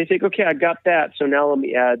learn it and they think, okay, I got that. So now let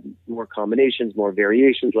me add more combinations, more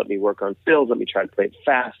variations. Let me work on fills. Let me try to play it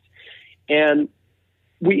fast. And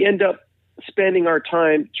we end up spending our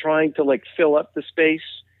time trying to fill up the space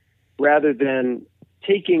rather than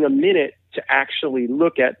taking a minute to actually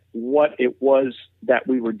look at what it was that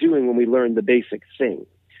we were doing when we learned the basic thing.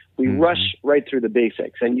 We rush right through the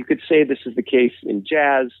basics. And you could say this is the case in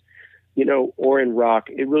jazz, or in rock.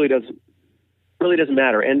 It really doesn't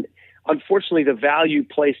matter. And unfortunately, the value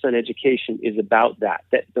placed on education is about that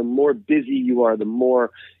the more busy you are, the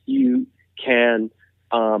more you can,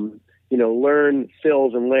 learn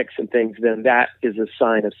fills and licks and things, then that is a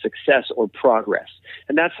sign of success or progress.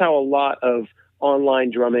 And that's how a lot of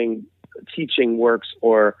online drumming teaching works,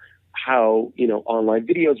 or how, online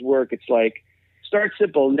videos work. It's like, start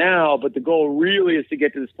simple now, but the goal really is to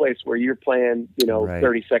get to this place where you're playing,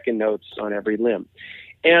 30-second notes on every limb.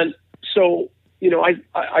 And so,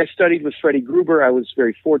 I studied with Freddie Gruber. I was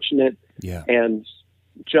very fortunate and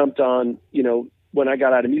jumped on, when I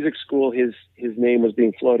got out of music school, his name was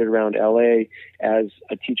being floated around LA as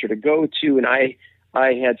a teacher to go to. And I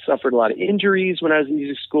had suffered a lot of injuries when I was in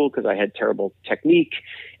music school because I had terrible technique.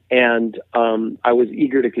 And I was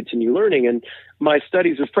eager to continue learning. And my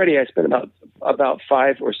studies with Freddie, I spent about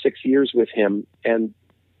 5 or 6 years with him. And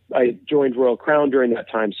I joined Royal Crown during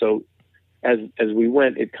that time. So as we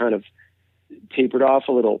went, it kind of tapered off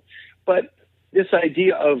a little. But this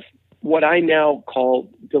idea of what I now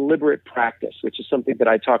call deliberate practice, which is something that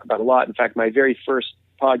I talk about a lot. In fact, my very first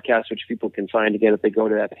podcast, which people can find again if they go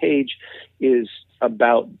to that page, is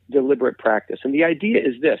about deliberate practice. And the idea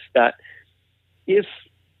is this, that if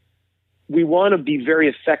we want to be very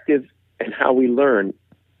effective in how we learn,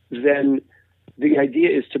 then the idea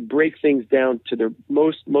is to break things down to their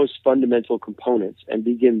most fundamental components and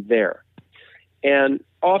begin there. And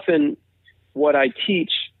often what I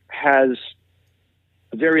teach has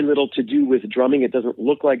very little to do with drumming. It doesn't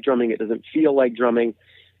look like drumming. It doesn't feel like drumming.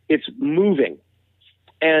 It's moving.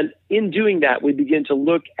 And in doing that, we begin to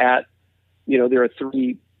look at, there are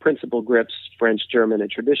 3 principal grips: French, German,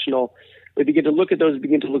 and traditional. We begin to look at those,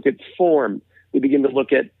 begin to look at form. We begin to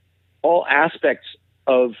look at all aspects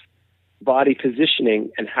of body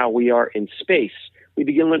positioning and how we are in space.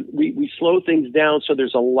 We slow things down so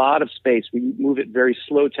there's a lot of space. We move at very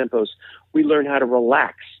slow tempos. We learn how to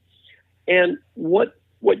relax. And what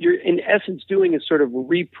you're in essence doing is sort of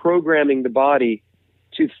reprogramming the body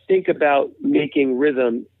to think about making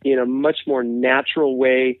rhythm in a much more natural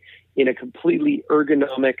way, in a completely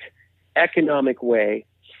ergonomic, economic way.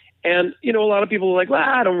 And, a lot of people are like, well,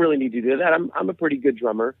 I don't really need to do that. I'm a pretty good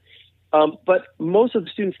drummer. But most of the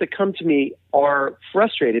students that come to me are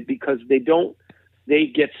frustrated because they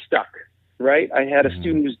get stuck, right? I had a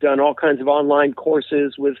student who's done all kinds of online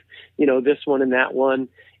courses with, this one and that one.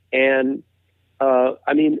 And,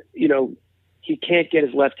 he can't get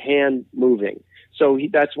his left hand moving. So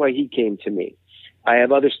that's why he came to me. I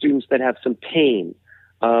have other students that have some pain.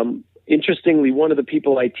 Interestingly, one of the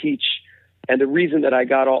people I teach, and the reason that I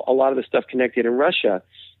got a lot of the stuff connected in Russia,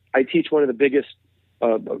 I teach one of the biggest,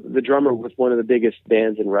 the drummer with one of the biggest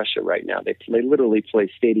bands in Russia right now. They literally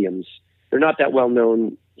play stadiums. They're not that well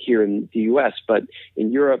known here in the U.S., but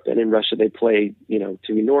in Europe and in Russia, they play, to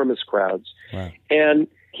enormous crowds. Wow. And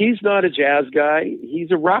he's not a jazz guy. He's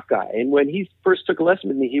a rock guy. And when he first took a lesson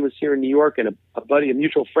with me, he was here in New York, and a buddy, a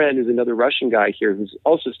mutual friend who's another Russian guy here who's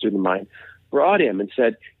also a student of mine, brought him and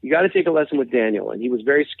said, you got to take a lesson with Daniel. And he was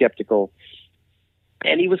very skeptical.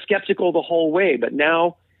 And he was skeptical the whole way. But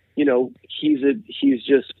now, he's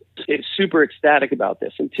just super ecstatic about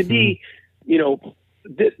this. And to me,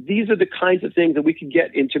 these are the kinds of things that we could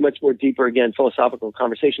get into much more deeper, again, philosophical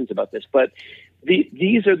conversations about this. But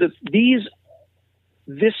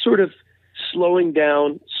this sort of slowing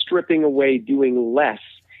down, stripping away, doing less,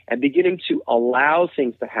 and beginning to allow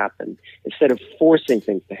things to happen instead of forcing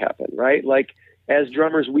things to happen, right? Like as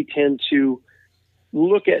drummers, we tend to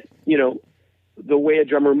look at, the way a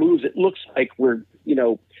drummer moves. It looks like we're,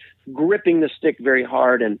 gripping the stick very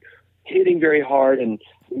hard and hitting very hard and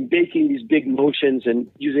making these big motions and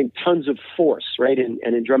using tons of force, right? And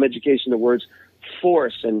in drum education, the words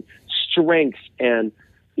force and strength and,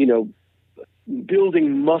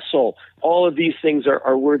 building muscle, all of these things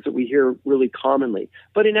are words that we hear really commonly.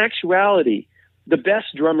 But in actuality, the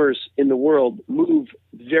best drummers in the world move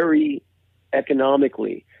very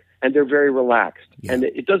economically and they're very relaxed. Yeah. And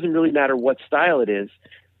it doesn't really matter what style it is.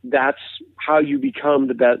 That's how you become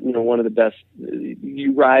the best, one of the best.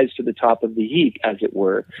 You rise to the top of the heap, as it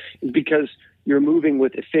were, is because you're moving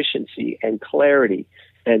with efficiency and clarity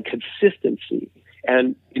and consistency.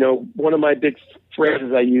 And, one of my big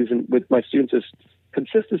phrases I use with my students is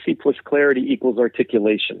consistency plus clarity equals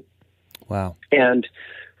articulation. Wow. And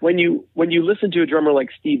when you listen to a drummer like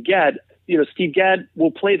Steve Gadd, Steve Gadd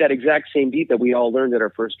will play that exact same beat that we all learned at our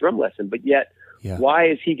first drum lesson, but yet why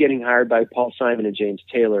is he getting hired by Paul Simon and James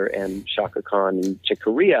Taylor and Chaka Khan and Chick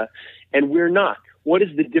Corea, and we're not? What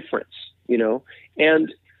is the difference,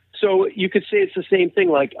 And so you could say it's the same thing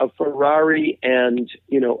like a Ferrari and,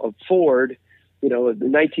 a Ford, the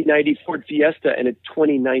 1990 Ford Fiesta and a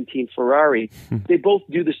 2019 Ferrari. They both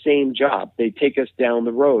do the same job. They take us down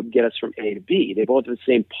the road, get us from A to B. They both have the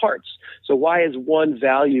same parts. So why is one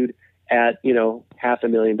valued at,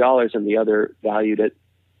 $500,000 and the other valued at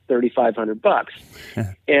 $3,500?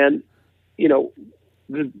 And,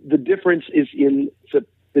 the difference is in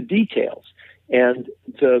the details and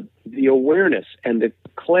the awareness and the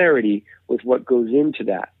clarity with what goes into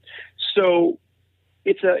that. So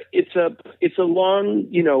it's a long,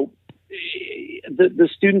 the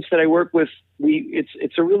students that I work with,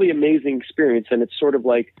 it's a really amazing experience. And it's sort of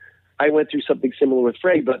like, I went through something similar with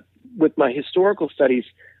Frey, but with my historical studies,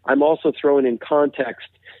 I'm also throwing in context,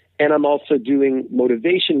 and I'm also doing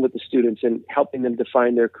motivation with the students and helping them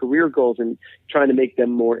define their career goals and trying to make them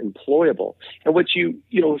more employable. And what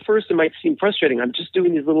at first it might seem frustrating. I'm just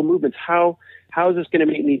doing these little movements. How is this going to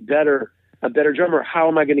make me a better drummer? How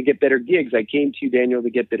am I going to get better gigs? I came to you, Daniel, to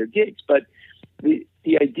get better gigs. But the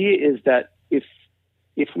idea is that if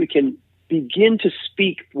we can begin to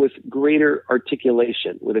speak with greater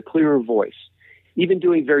articulation, with a clearer voice, even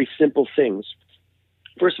doing very simple things,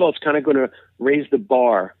 first of all, it's kind of going to raise the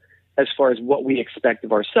bar as far as what we expect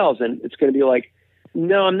of ourselves. And it's going to be like,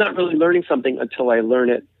 no, I'm not really learning something until I learn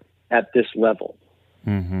it at this level.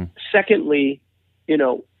 Mm-hmm. Secondly,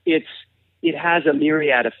 it has a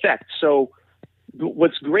myriad effect. So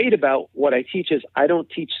what's great about what I teach is I don't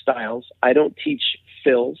teach styles. I don't teach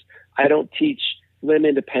fills. I don't teach limb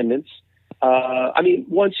independence.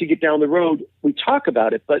 Once you get down the road, we talk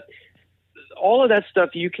about it, but all of that stuff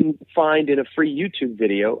you can find in a free YouTube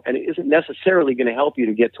video, and it isn't necessarily going to help you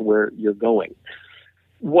to get to where you're going.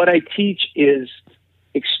 What I teach is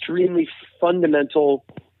extremely fundamental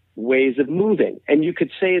ways of moving. And you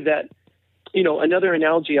could say that, another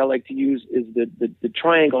analogy I like to use is the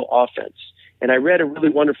triangle offense. And I read a really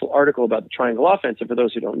wonderful article about the triangle offense. And for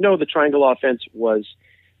those who don't know, the triangle offense was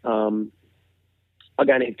a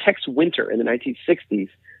guy named Tex Winter in the 1960s,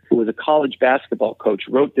 who was a college basketball coach,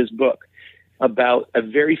 wrote this book about a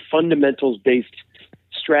very fundamentals-based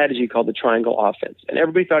strategy called the triangle offense. And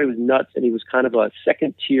everybody thought he was nuts, and he was kind of a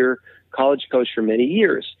second-tier college coach for many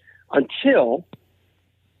years until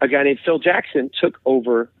a guy named Phil Jackson took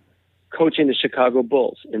over coaching the Chicago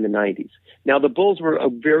Bulls in the 90s. Now, the Bulls were a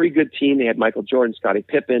very good team. They had Michael Jordan, Scottie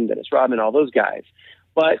Pippen, Dennis Rodman, all those guys.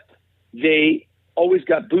 But they always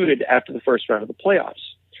got booted after the first round of the playoffs.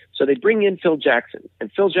 So they bring in Phil Jackson,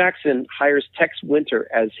 and Phil Jackson hires Tex Winter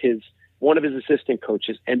as one of his assistant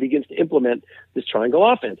coaches and begins to implement this triangle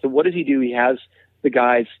offense. And what does he do? He has the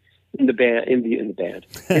guys on the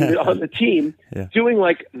team doing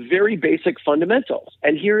like very basic fundamentals.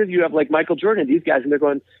 And here you have like Michael Jordan, these guys, and they're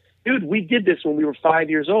going, dude, we did this when we were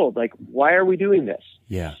 5 years old. Like, why are we doing this?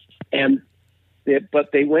 Yeah.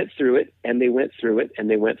 But they went through it, and they went through it,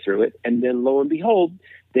 and they went through it. And then lo and behold,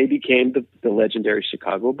 they became the legendary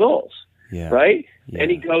Chicago Bulls. Yeah. Right? Yeah.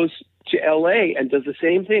 And he goes to LA and does the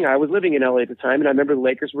same thing. I was living in LA at the time, and I remember the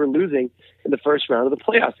Lakers were losing in the first round of the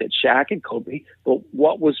playoffs. They had Shaq and Kobe, but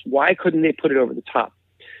why couldn't they put it over the top?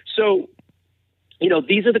 So,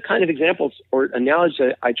 these are the kind of examples or analogies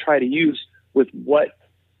that I try to use with what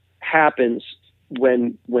happens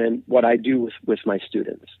when what I do with my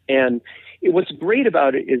students. And what's great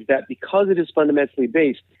about it is that because it is fundamentally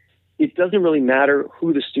based, it doesn't really matter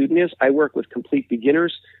who the student is. I work with complete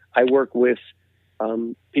beginners. I work with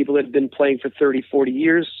people that have been playing for 30, 40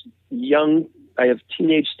 years, young. I have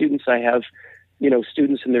teenage students. I have,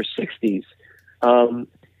 students in their 60s.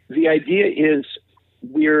 The idea is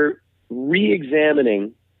we're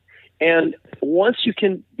re-examining, and once you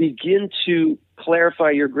can begin to clarify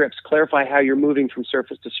your grips, clarify how you're moving from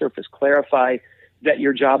surface to surface, clarify that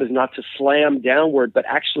your job is not to slam downward, but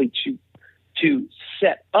actually to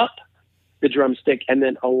set up the drumstick and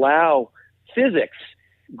then allow physics,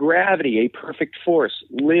 gravity, a perfect force,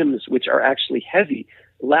 limbs, which are actually heavy,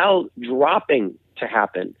 allow dropping to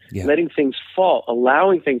happen, letting things fall,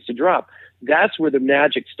 allowing things to drop. That's where the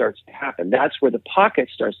magic starts to happen. That's where the pocket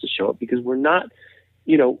starts to show up, because we're not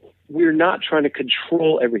trying to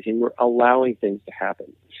control everything. We're allowing things to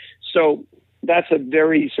happen. So that's a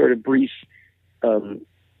very sort of brief,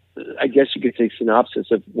 I guess you could say,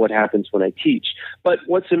 synopsis of what happens when I teach. But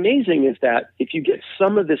what's amazing is that if you get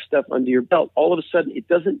some of this stuff under your belt, all of a sudden it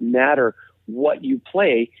doesn't matter what you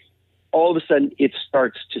play. All of a sudden it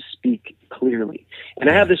starts to speak clearly. And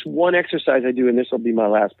I have this one exercise I do, and this will be my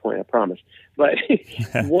last point, I promise. But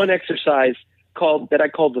one exercise that I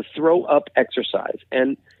call the throw up exercise.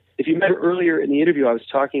 And if you remember earlier in the interview, I was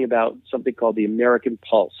talking about something called the American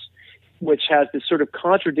Pulse, which has this sort of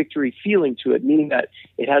contradictory feeling to it, meaning that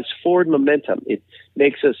it has forward momentum. It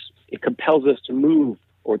compels us to move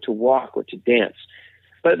or to walk or to dance.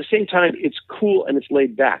 But at the same time, it's cool and it's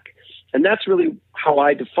laid back. And that's really how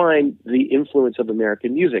I define the influence of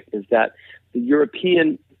American music, is that the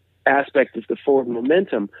European aspect is the forward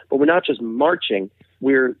momentum, but we're not just marching.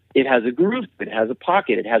 It has a groove, it has a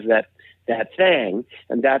pocket, it has that thing,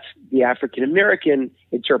 and that's the African American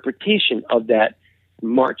interpretation of that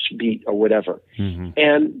march beat or whatever. Mm-hmm.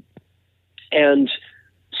 And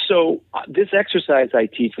so this exercise I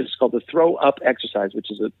teach, which is called the throw up exercise,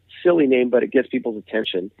 which is a silly name, but it gets people's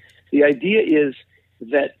attention. The idea is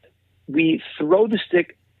that we throw the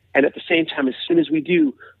stick, and at the same time, as soon as we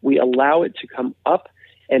do, we allow it to come up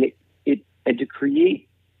and to create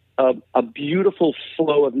a beautiful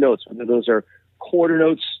flow of notes, whether those are quarter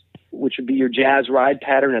notes, which would be your jazz ride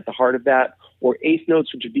pattern at the heart of that, or eighth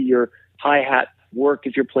notes, which would be your hi-hat work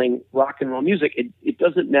if you're playing rock and roll music. It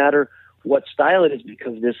doesn't matter what style it is,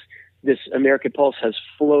 because this American Pulse has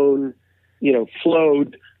flowed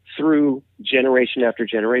through generation after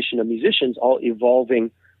generation of musicians, all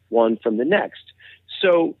evolving one from the next.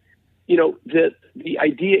 So, the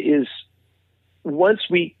idea is, once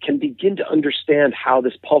we can begin to understand how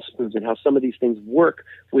this pulse moves and how some of these things work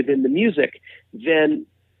within the music, then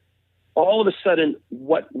all of a sudden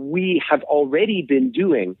what we have already been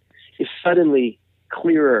doing is suddenly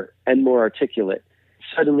clearer and more articulate,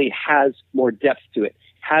 suddenly has more depth to it,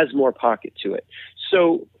 has more pocket to it.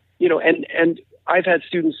 So, and I've had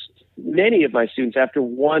students, many of my students, after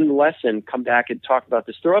one lesson, come back and talk about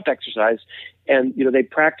this throw up exercise, and they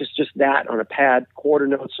practice just that on a pad, quarter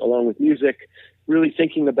notes along with music, really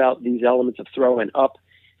thinking about these elements of throw and up.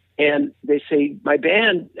 And they say, my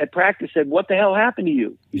band at practice said, "What the hell happened to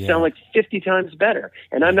you? You sound like 50 times better,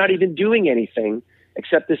 and I'm not even doing anything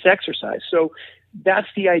except this exercise." So that's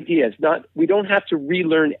the idea. We don't have to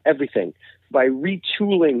relearn everything. By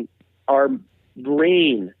retooling our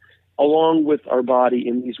brain along with our body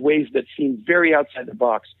in these ways that seem very outside the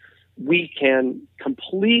box, we can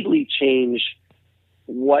completely change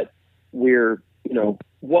what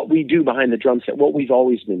we do behind the drum set, what we've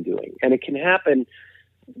always been doing. And it can happen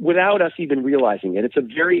without us even realizing it. It's a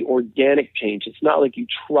very organic change. It's not like you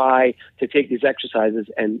try to take these exercises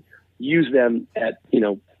and use them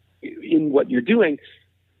in what you're doing.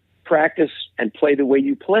 Practice and play the way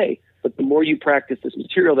you play. But the more you practice this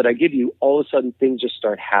material that I give you, all of a sudden things just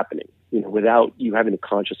start happening, without you having to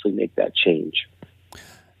consciously make that change.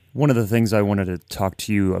 One of the things I wanted to talk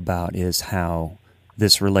to you about is how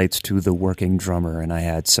this relates to the working drummer, and I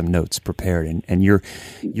had some notes prepared, and you're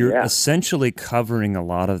essentially covering a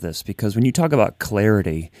lot of this, because when you talk about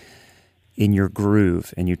clarity in your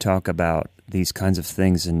groove and you talk about these kinds of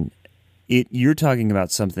things, and you're talking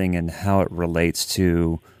about something and how it relates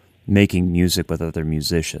to making music with other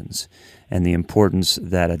musicians and the importance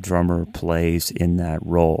that a drummer plays in that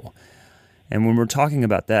role. And when we're talking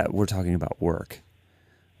about that, we're talking about work.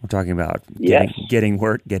 We're talking about getting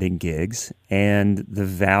work, getting gigs, and the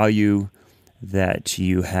value that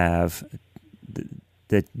you have,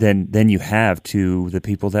 that then you have to the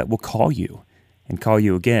people that will call you and call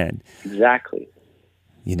you again. Exactly.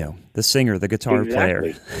 The singer, the guitar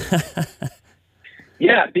player.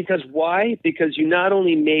 Yeah, because why? Because you not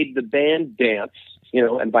only made the band dance,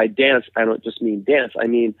 and by dance, I don't just mean dance. I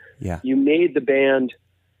mean, you made the band,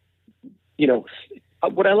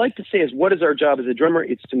 what I like to say is, what is our job as a drummer?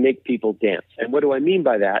 It's to make people dance. And what do I mean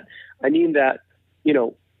by that? I mean that,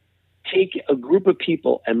 take a group of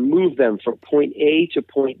people and move them from point A to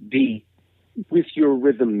point B with your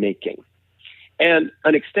rhythm making. And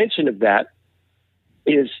an extension of that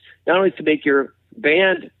is not only to make your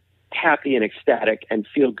band happy and ecstatic and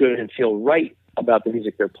feel good and feel right about the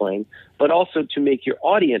music they're playing, but also to make your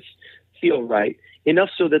audience feel right enough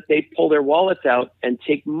so that they pull their wallets out and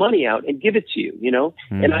take money out and give it to you,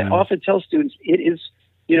 Mm-hmm. And I often tell students, it is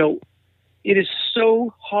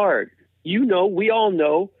so hard. We all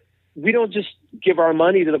know, we don't just give our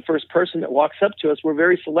money to the first person that walks up to us. We're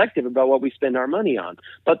very selective about what we spend our money on.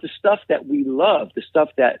 But the stuff that we love, the stuff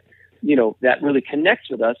that, that really connects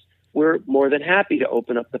with us, we're more than happy to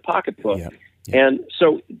open up the pocketbook. Yeah. And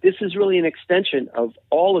so this is really an extension of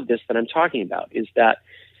all of this that I'm talking about, is that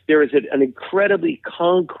there is an incredibly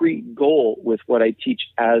concrete goal with what I teach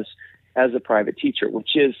as a private teacher,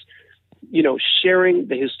 which is, sharing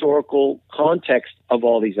the historical context of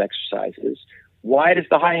all these exercises. Why does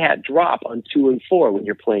the hi-hat drop on 2 and 4 when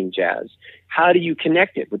you're playing jazz? How do you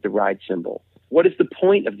connect it with the ride cymbal? What is the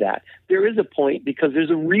point of that? There is a point, because there's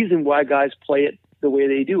a reason why guys play it the way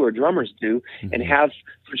they do, or drummers do, mm-hmm. and have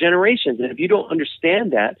for generations. And if you don't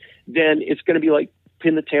understand that, then it's going to be like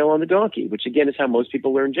pin the tail on the donkey, which again is how most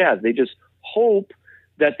people learn jazz. They just hope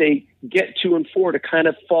that they get 2 and 4 to kind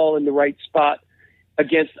of fall in the right spot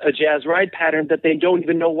against a jazz ride pattern that they don't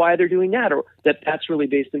even know why they're doing that, or that's really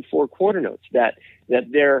based in 4 quarter notes, that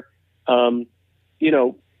they're,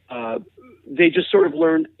 they just sort of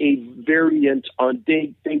learned a variant on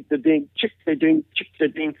ding, ding, the ding, chick, the ding, chick, the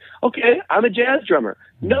ding. Okay, I'm a jazz drummer.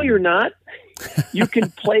 No, you're not. You can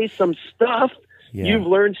play some stuff. Yeah. You've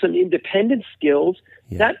learned some independent skills.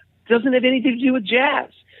 Yeah. That doesn't have anything to do with jazz.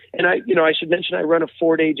 And I should mention, I run a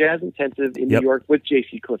 4-day jazz intensive in New York with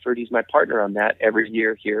J.C. Clifford. He's my partner on that every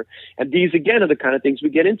year here. And these, again, are the kind of things we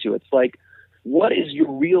get into. It's like, what is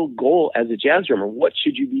your real goal as a jazz drummer? What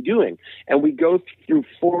should you be doing? And we go through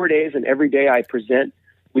 4 days, and every day I present.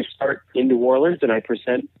 We start in New Orleans, and I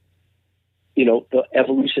present, the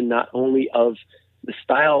evolution not only of the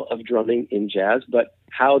style of drumming in jazz, but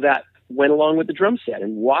how that went along with the drum set,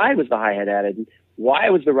 and why was the hi-hat added, and why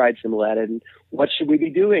was the ride cymbal added, and what should we be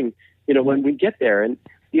doing, when we get there. And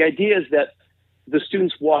the idea is that the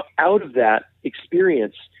students walk out of that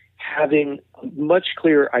experience having a much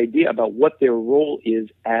clearer idea about what their role is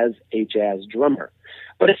as a jazz drummer.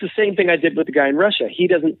 But it's the same thing I did with the guy in Russia.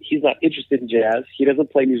 He's not interested in jazz. He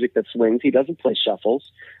doesn't play music that swings. He doesn't play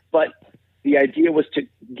shuffles. But the idea was to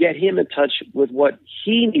get him in touch with what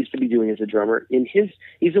he needs to be doing as a drummer. He's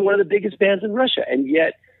in one of the biggest bands in Russia, and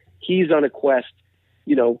yet he's on a quest,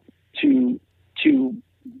 to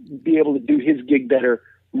be able to do his gig better,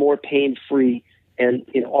 more pain-free, and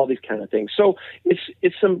all these kind of things. So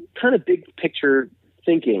it's some kind of big picture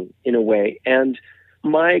thinking in a way. And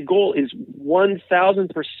my goal is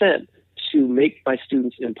 1,000% to make my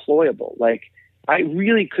students employable. Like, I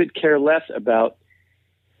really could care less about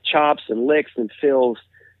chops and licks and fills.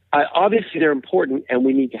 Obviously, they're important and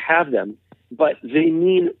we need to have them, but they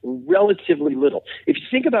mean relatively little. If you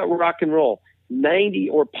think about rock and roll,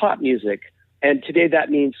 or pop music, and today that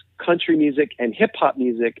means country music and hip hop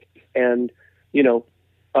music, and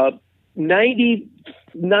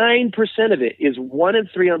 99% of it is 1 and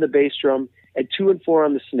 3 on the bass drum and 2 and 4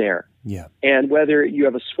 on the snare. Yeah. And whether you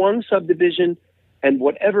have a swung subdivision and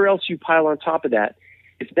whatever else you pile on top of that,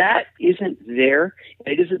 if that isn't there,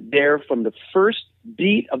 it isn't there from the first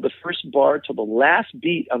beat of the first bar to the last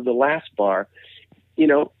beat of the last bar,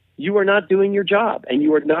 you are not doing your job, and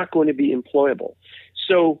you are not going to be employable.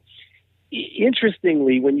 So,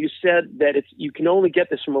 interestingly, when you said that you can only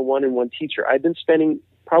get this from a one-on-one teacher, I've been spending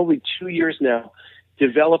probably 2 years now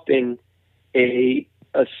developing a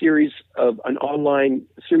series of online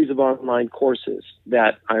courses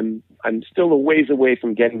that I'm still a ways away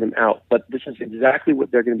from getting them out, but this is exactly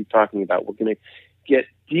what they're going to be talking about. We're going to get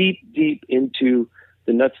deep into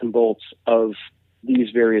the nuts and bolts of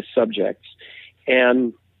these various subjects,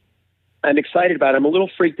 and I'm excited about it. I'm a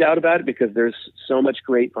little freaked out about it because there's so much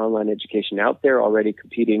great online education out there already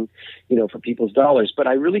competing, for people's dollars. But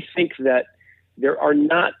I really think that there are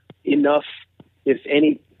not enough, if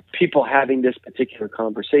any, people having this particular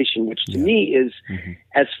conversation, which to me is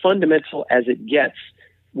as fundamental as it gets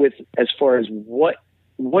with as far as what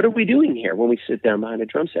are we doing here when we sit down behind a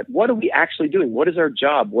drum set? What are we actually doing? What is our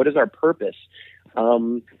job? What is our purpose?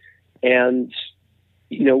 And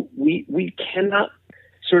we cannot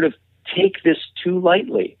sort of take this too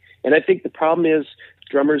lightly. And I think the problem is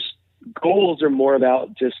drummers' goals are more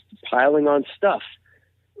about just piling on stuff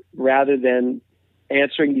rather than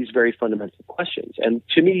answering these very fundamental questions. And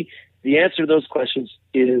to me, the answer to those questions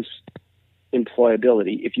is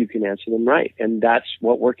employability, if you can answer them right. And that's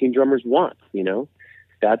what working drummers want, you know?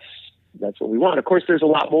 That's what we want. Of course, there's a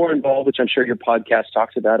lot more involved, which I'm sure your podcast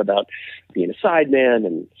talks about being a sideman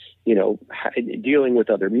and, you know, dealing with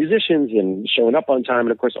other musicians and showing up on time.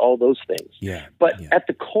 And of course, all those things. Yeah. But at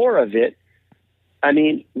the core of it, I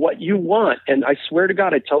mean, what you want, and I swear to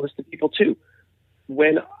God, I tell this to people too,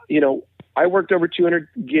 when, you know, I worked over 200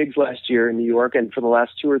 gigs last year in New York and for the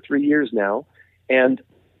last 2 or 3 years now. And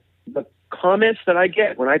the comments that I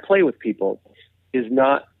get when I play with people is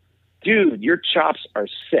not, dude, your chops are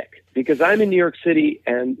sick, because I'm in New York City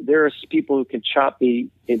and there are people who can chop me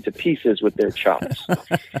into pieces with their chops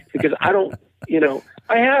because I don't, you know,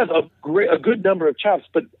 I have a good number of chops,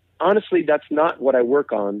 but honestly, that's not what I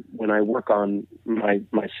work on when I work on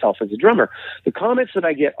myself as a drummer. The comments that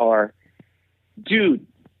I get are, dude,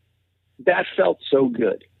 that felt so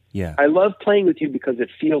good. Yeah. I love playing with you because it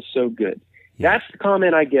feels so good. Yeah. That's the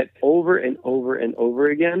comment I get over and over and over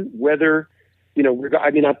again, whether, you know,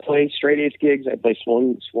 I play straight eighth gigs. I play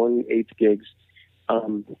swung eighth gigs.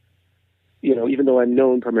 You know, even though I'm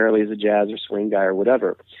known primarily as a jazz or swing guy or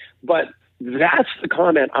whatever, but that's the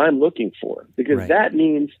comment I'm looking for, because that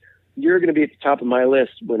means you're going to be at the top of my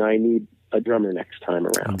list when I need a drummer next time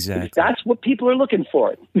around. Exactly. Because that's what people are looking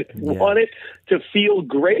for. They want it to feel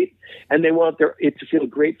great, and they want it to feel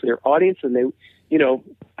great for their audience. And they, you know,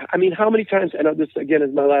 I mean, how many times, and this again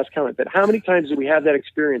is my last comment, but how many times do we have that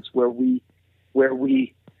experience where we,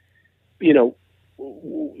 you know,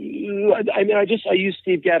 I mean, I use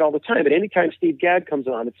Steve Gadd all the time, but anytime Steve Gadd comes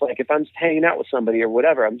on, it's like, if I'm just hanging out with somebody or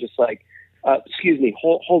whatever, I'm just like, excuse me,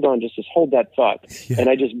 hold on, just hold that thought. Yeah. And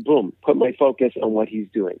I just, boom, put my focus on what he's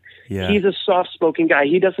doing. Yeah. He's a soft-spoken guy.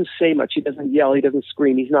 He doesn't say much. He doesn't yell. He doesn't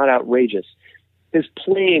scream. He's not outrageous. His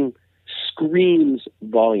playing screams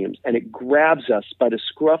volumes, and it grabs us by the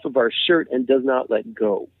scruff of our shirt and does not let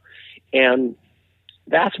go. And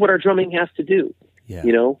that's what our drumming has to do. Yeah.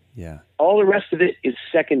 You know? Yeah. All the rest of it is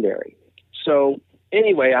secondary. So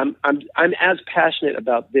anyway, I'm as passionate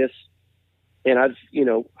about this, and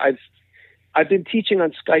I've been teaching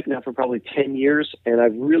on Skype now for probably 10 years, and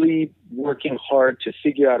I'm really working hard to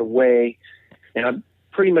figure out a way, and I've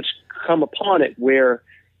pretty much come upon it, where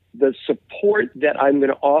the support that I'm going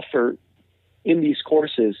to offer in these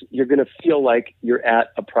courses, you're going to feel like you're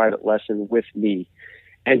at a private lesson with me,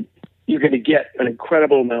 and you're going to get an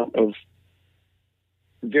incredible amount of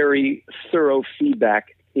very thorough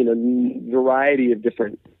feedback in a variety of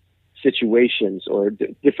different situations or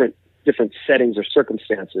different settings or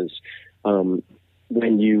circumstances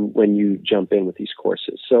when you jump in with these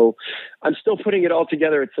courses. So I'm still putting it all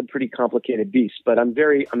together. It's a pretty complicated beast, but I'm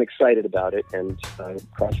excited about it, and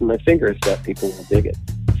crossing my fingers that people will dig it.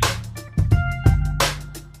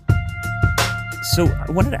 So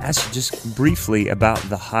I wanted to ask you just briefly about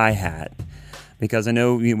the hi-hat, because I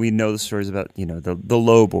know we know the stories about, you know, the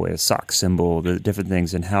low boy, a sock cymbal, the different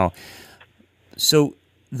things, and how. So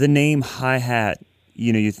the name hi-hat,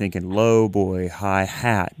 you know, you're thinking low boy,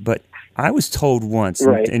 hi-hat, but I was told once,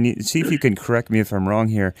 right, and see if you can correct me if I'm wrong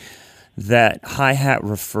here, that hi-hat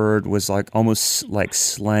was like almost like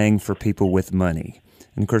slang for people with money.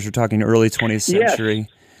 And of course, we're talking early 20th century.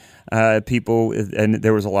 Yes. People, and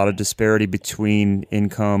there was a lot of disparity between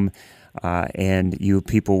income and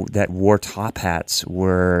people that wore top hats,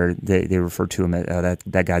 were they referred to him as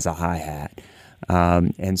that guy's a hi-hat.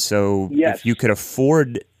 And so if you could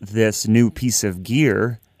afford this new piece of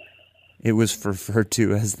gear, it was referred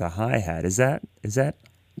to as the hi-hat. Is that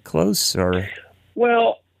close, or?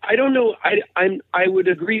 Well, I don't know. I would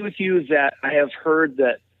agree with you that I have heard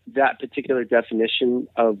that particular definition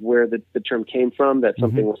of where the term came from, that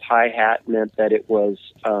something was hi-hat meant that it was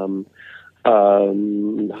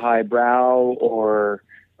highbrow or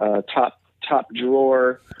top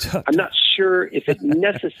drawer. I'm not sure if it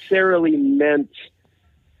necessarily meant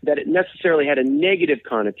that it necessarily had a negative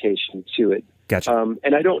connotation to it. Gotcha.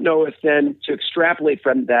 And I don't know if then to extrapolate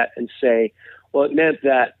from that and say, well, it meant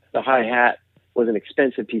that the hi-hat was an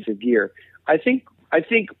expensive piece of gear. I think,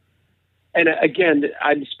 and again,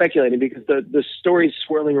 I'm speculating because the stories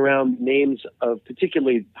swirling around names of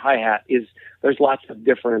particularly hi-hat there's lots of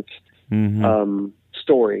different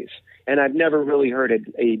stories. And I've never really heard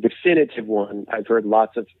a definitive one. I've heard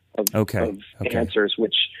lots of answers,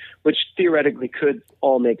 which theoretically could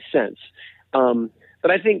all make sense. But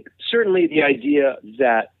I think certainly the idea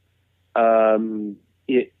that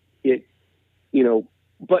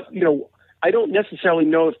I don't necessarily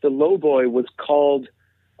know if the lowboy was called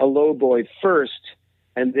a lowboy first,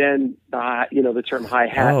 and then the term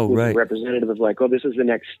hi-hat was representative of like, oh, this is the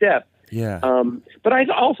next step. Yeah. But I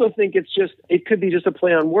also think it could be just a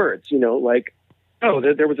play on words, like, oh,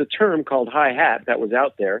 there was a term called hi-hat that was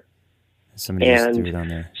out there. Somebody just threw it on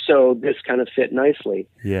there. So this kind of fit nicely.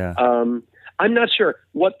 Yeah. I'm not sure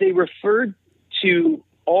what they referred to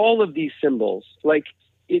all of these symbols, like,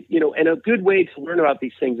 and a good way to learn about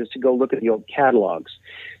these things is to go look at the old catalogs.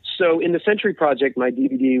 So in the Century Project, my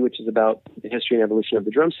DVD, which is about the history and evolution of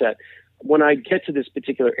the drum set, when I get to this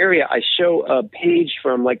particular area, I show a page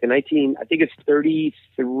from like I think it's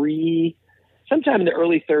 33, sometime in the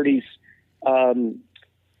early 30s,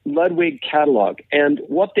 Ludwig catalog. And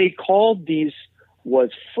what they called these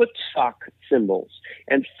was footsock symbols.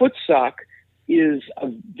 And footsock is a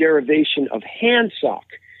derivation of handsock,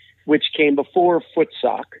 which came before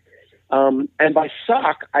footsock. And by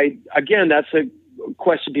sock, that's a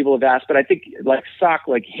question people have asked, but I think like sock,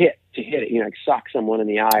 like hit it, like sock someone in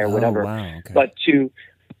the eye or whatever. Wow, okay. But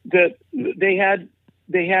they had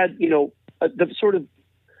the sort of,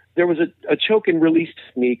 there was a choke and release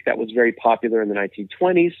technique that was very popular in the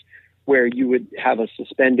 1920s, where you would have a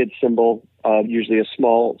suspended cymbal, usually a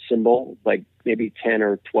small cymbal, like maybe 10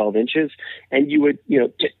 or 12 inches, and you would,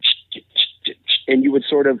 and you would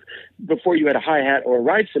sort of, before you had a hi-hat or a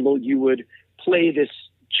ride cymbal, you would play this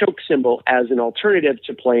choke cymbal as an alternative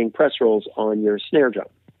to playing press rolls on your snare drum,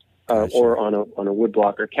 or on a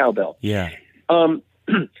woodblock or cowbell. Yeah.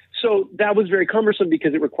 So that was very cumbersome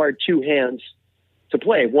because it required two hands to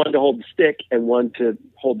play, one to hold the stick and one to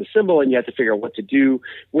hold the cymbal, and you had to figure out what to do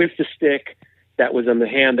with the stick that was on the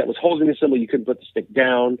hand that was holding the cymbal. You couldn't put the stick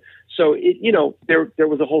down. So there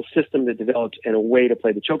was a whole system that developed and a way to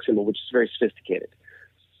play the choke cymbal, which is very sophisticated.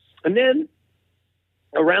 And then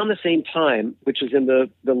around the same time, which was in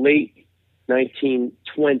the late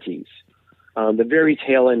 1920s, the very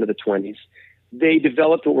tail end of the 20s, they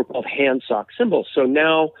developed what were called handsock cymbals. So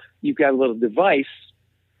now you've got a little device.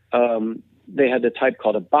 They had the type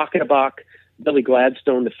called a Bach. Billy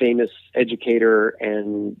Gladstone, the famous educator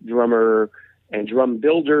and drummer and drum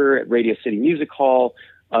builder at Radio City Music Hall,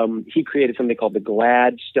 he created something called the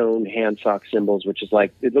Gladstone handsock cymbals, which is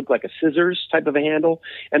like, it looked like a scissors type of a handle,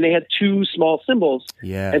 and they had two small cymbals.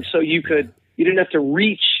 Yeah. And so you didn't have to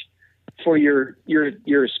reach for your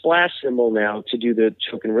splash cymbal now to do the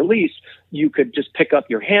choke and release. You could just pick up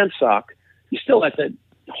your handsock. You still have to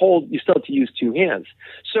use two hands.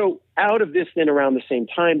 So out of this, then around the same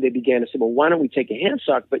time, they began to say, well, why don't we take a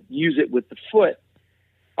handsock, but use it with the foot,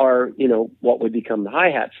 or, what would become the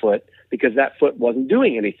hi-hat foot, because that foot wasn't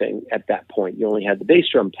doing anything at that point. You only had the bass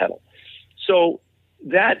drum pedal. So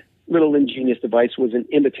that little ingenious device was an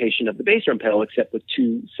imitation of the bass drum pedal, except with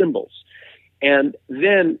two cymbals. And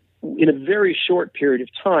then in a very short period of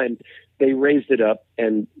time, they raised it up,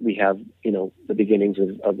 and we have, the beginnings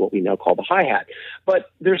of what we now call the hi-hat. But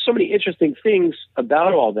there's so many interesting things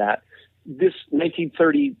about all that. This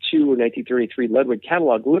 1932 or 1933 Ludwig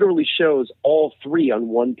catalog literally shows all three on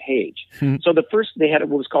one page. So the first, they had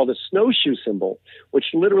what was called a snowshoe cymbal,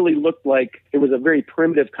 which literally looked like, it was a very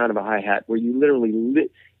primitive kind of a hi-hat, where you literally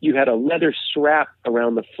you had a leather strap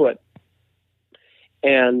around the foot,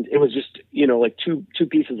 and it was just, like two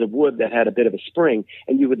pieces of wood that had a bit of a spring,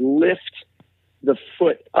 and you would lift the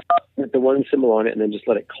foot up with the one cymbal on it and then just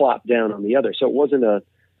let it clop down on the other. So it wasn't a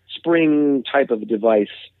spring type of device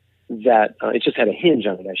that, it just had a hinge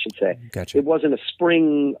on it, I should say. Gotcha. It wasn't a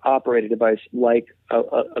spring-operated device like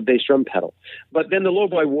a bass drum pedal. But then the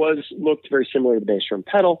lowboy looked very similar to the bass drum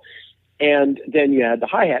pedal. And then you had the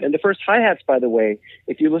hi-hat. And the first hi-hats, by the way,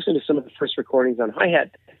 if you listen to some of the first recordings on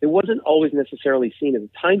hi-hat, it wasn't always necessarily seen as a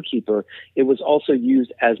timekeeper. It was also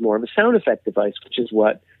used as more of a sound effect device, which is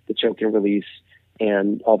what the choke and release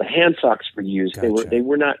and all the handsocks were used. Gotcha. They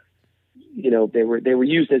were not, they were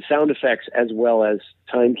used as sound effects as well as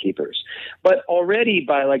timekeepers. But already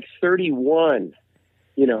by like 31,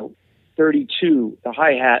 32, the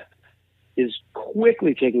hi-hat is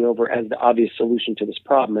quickly taking over as the obvious solution to this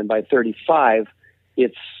problem. And by 35,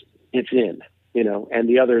 it's in, and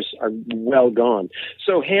the others are well gone.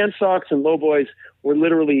 So handsocks and lowboys were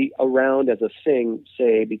literally around as a thing,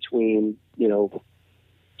 say between,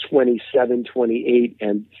 27, 28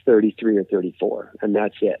 and 33 or 34. And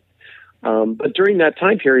that's it. But during that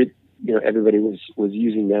time period, everybody was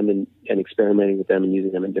using them and experimenting with them and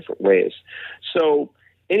using them in different ways. So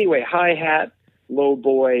anyway, hi-hat,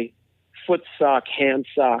 lowboy, footsock,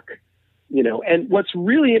 handsock, and what's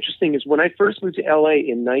really interesting is when I first moved to LA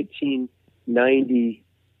in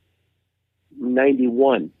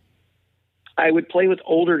 1991, I would play with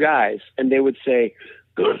older guys and they would say,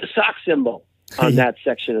 go to the sock cymbal on that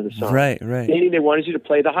section of the song. Right. Meaning they wanted you to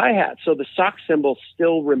play the hi-hat. So the sock cymbal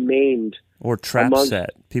still remained. Or trap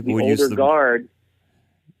set. People would use the guard.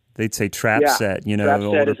 They'd say trap set. Trap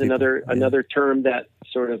set is another term that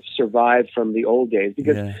sort of survived from the old days,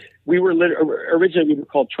 because we were originally we were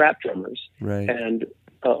called trap drummers, right? And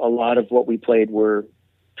a lot of what we played were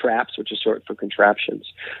traps, which is short for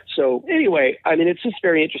contraptions. So anyway, I mean, it's just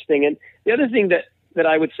very interesting. And the other thing that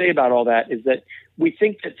I would say about all that is that we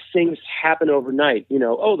think that things happen overnight.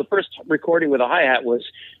 The first recording with a hi-hat was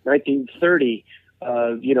 1930.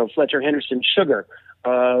 Fletcher Henderson Sugar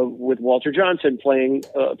with Walter Johnson playing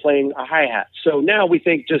a hi-hat. So now we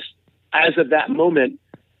think just as of that moment,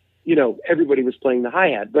 everybody was playing the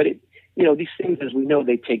hi-hat. But these things, as we know,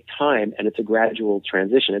 they take time, and it's a gradual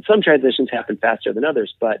transition. And some transitions happen faster than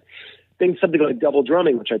others. But something like double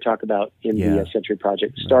drumming, which I talk about in the Century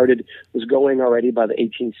Project, was going already by the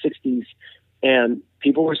 1860s, and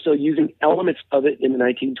people were still using elements of it in the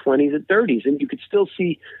 1920s and 30s. And you could still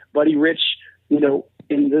see Buddy Rich,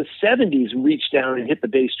 in the 70s, reach down and hit the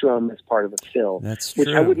bass drum as part of a fill. That's true.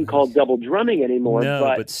 Which I wouldn't call double drumming anymore,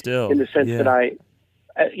 but still, in the sense that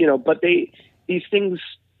but these things,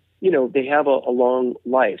 they have a long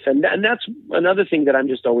life. And that's another thing that I'm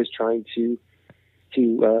just always trying to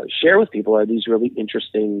share with people, are these really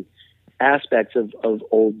interesting aspects of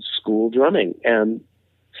old school drumming, and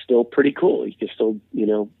still pretty cool. You can still,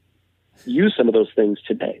 use some of those things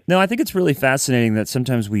today. No, I think it's really fascinating that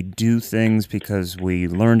sometimes we do things because we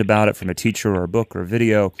learned about it from a teacher or a book or a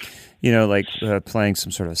video, like playing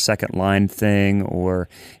some sort of second line thing, or,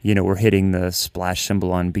 we're hitting the splash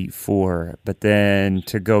cymbal on beat 4, but then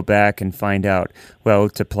to go back and find out, well,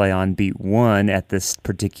 to play on beat 1 at this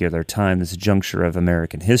particular time, this juncture of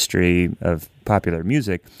American history of popular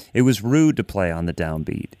music, it was rude to play on the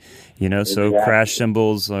downbeat. So crash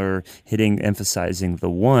cymbals or emphasizing the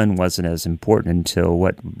 1 wasn't as important until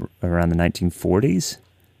around the 1940s? Is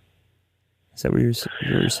that what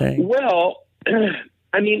you're saying? Well,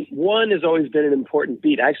 I mean, 1 has always been an important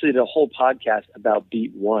beat. Actually, did a whole podcast about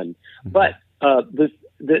beat 1. Mm-hmm. But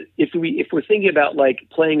if we're thinking about like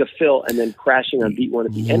playing a fill and then crashing on beat 1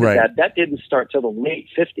 at the end of that didn't start till the late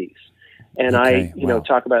 50s. And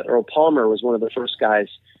talk about Earl Palmer was one of the first guys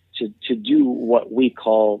to do what we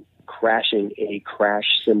call crashing a crash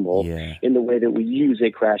cymbal in the way that we use a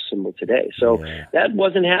crash cymbal today. So that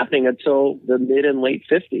wasn't happening until the mid and late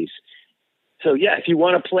 50s. So if you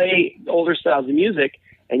want to play older styles of music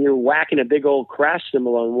and you're whacking a big old crash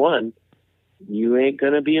cymbal on 1, you ain't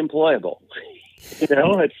going to be employable.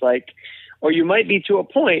 It's like, or you might be to a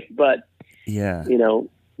point, but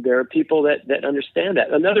there are people that understand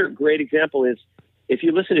that. Another great example is if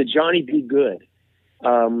you listen to Johnny B. Good,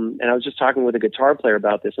 and I was just talking with a guitar player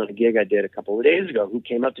about this on a gig I did a couple of days ago, who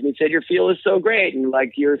came up to me and said, your feel is so great, and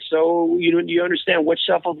like you're so, you understand what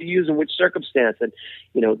shuffle to use in which circumstance, and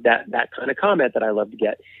that kind of comment that I love to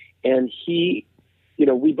get. And he,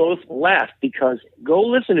 we both laughed, because go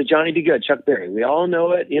listen to Johnny B. Good, Chuck Berry. We all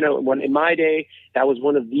know it. In my day, that was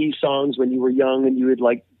one of the songs when you were young and you would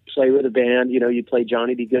like play with a band, you play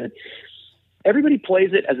Johnny B. Good. Everybody plays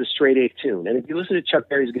it as a straight 8th tune. And if you listen to Chuck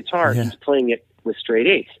Berry's guitar, he's playing it with straight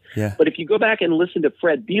 8ths. Yeah. But if you go back and listen to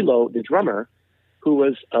Fred Belo, the drummer, who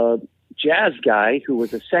was a jazz guy, who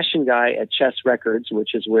was a session guy at Chess Records,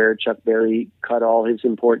 which is where Chuck Berry cut all his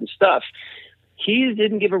important stuff, he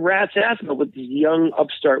didn't give a rat's ass about what this young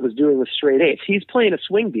upstart was doing with straight 8ths. He's playing a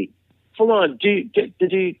swing beat. Full on,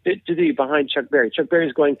 behind Chuck Berry. Chuck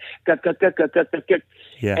Berry's going, gut.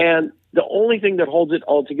 Yeah. And the only thing that holds it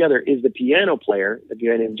all together is the piano player, a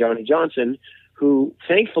guy named Johnny Johnson, who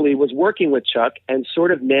thankfully was working with Chuck and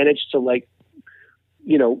sort of managed to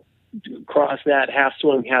cross that half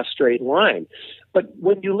swung, half straight line. But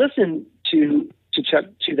when you listen to Chuck,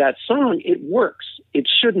 to that song, it works. It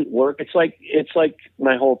shouldn't work. It's like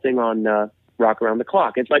my whole thing on Rock Around the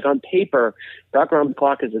Clock. It's like on paper, Rock Around the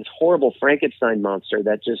Clock is this horrible Frankenstein monster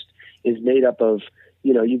that just is made up of,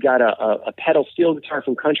 you got a pedal steel guitar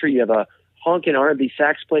from country, you have a honking R&B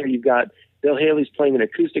sax player, you've got Bill Haley's playing an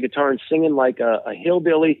acoustic guitar and singing like a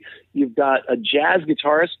hillbilly, you've got a jazz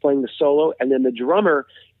guitarist playing the solo, and then the drummer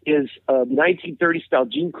is a 1930s style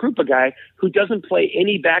Gene Krupa guy who doesn't play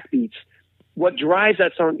any backbeats. What drives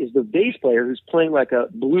that song is the bass player who's playing like a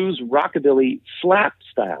blues rockabilly slap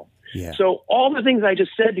style. Yeah. So all the things I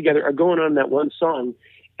just said together are going on in that one song,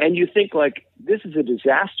 and you think like, this is a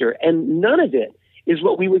disaster, and none of it is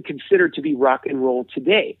what we would consider to be rock and roll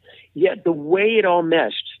today. Yet the way it all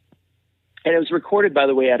meshed, and it was recorded, by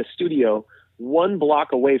the way, at a studio 1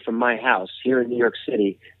 block away from my house here in New York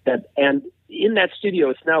City, and in that studio.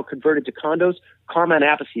 It's now converted to condos. Carmine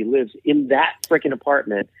Appice lives in that freaking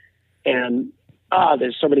apartment, and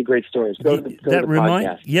there's so many great stories. Go to the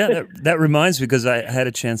podcast. Yeah, that reminds me, because I had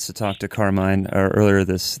a chance to talk to Carmine earlier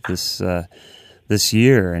this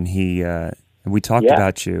year, and we talked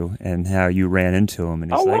about you and how you ran into him,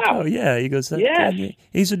 and he's like, wow. "Oh yeah," he goes, yes.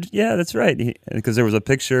 He said, "Yeah, that's right," because there was a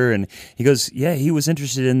picture, and he goes, "Yeah, he was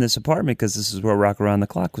interested in this apartment because this is where Rock Around the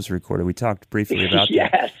Clock was recorded." We talked briefly about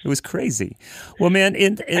yes. that. It was crazy. Well, man,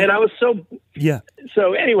 and I was so yeah.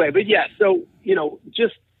 So anyway, but yeah, so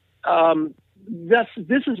just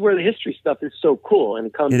this is where the history stuff is so cool, and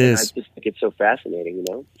it comes. It is. I just think it's so fascinating,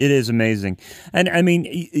 It is amazing. And I mean,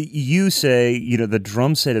 you say, the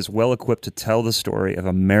drum set is well equipped to tell the story of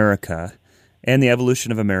America and the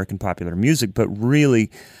evolution of American popular music. But really,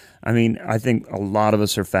 I mean, I think a lot of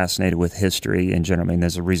us are fascinated with history in general. I mean,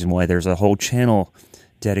 there's a reason why there's a whole channel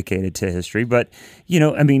dedicated to history. But,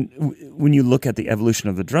 I mean, when you look at the evolution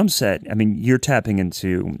of the drum set, I mean, you're tapping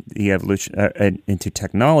into the evolution, into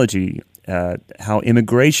technology, how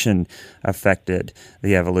immigration affected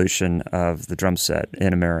the evolution of the drum set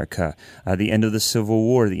in America, the end of the Civil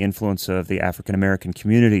War, the influence of the African American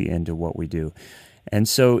community into what we do. And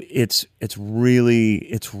so it's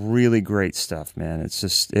really great stuff, man.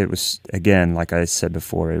 It was, again, like I said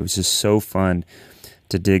before, it was just so fun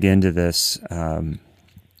to dig into this,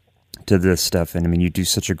 to this stuff. And I mean, you do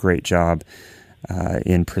such a great job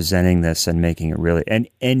in presenting this and making it really,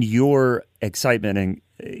 and your excitement and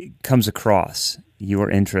comes across,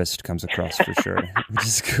 your interest comes across for sure, which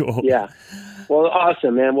is cool. Yeah. Well,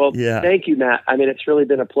 awesome, man. Well, Thank you, Matt. I mean, it's really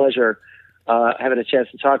been a pleasure having a chance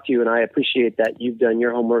to talk to you, and I appreciate that you've done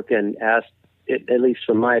your homework and asked, at least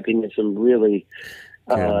from my opinion, some really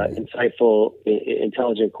insightful,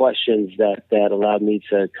 intelligent questions that allowed me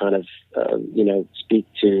to kind of, speak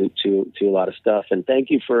to a lot of stuff. And thank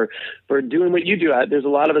you for doing what you do. There's a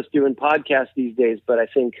lot of us doing podcasts these days, but I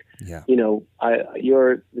think,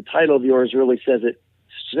 the title of yours really says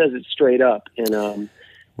it straight up. And,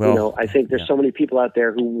 I think there's so many people out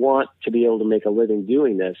there who want to be able to make a living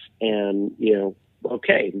doing this, and,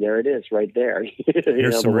 okay, there it is, right there.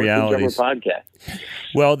 There's some realities. Podcast.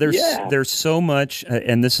 Well, there's so much,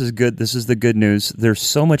 and this is good. This is the good news. There's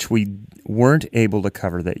so much we weren't able to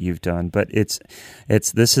cover that you've done, but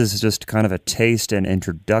this is just kind of a taste and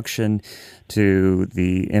introduction to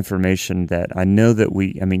the information that I know that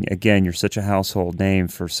I mean, again, you're such a household name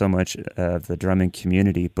for so much of the drumming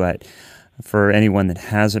community, but for anyone that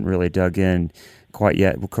hasn't really dug in quite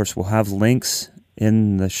yet, of course, we'll have links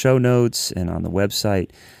in the show notes and on the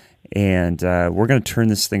website, and we're going to turn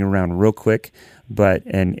this thing around real quick, but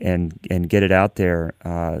and get it out there.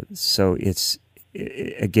 So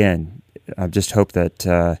again, I just hope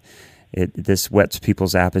that this whets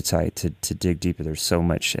people's appetite to dig deeper. There's so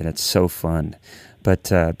much, and it's so fun. But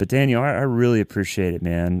Daniel, I really appreciate it,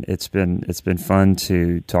 man. It's been fun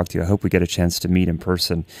to talk to you. I hope we get a chance to meet in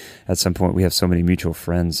person at some point. We have so many mutual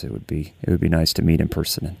friends. It would be nice to meet in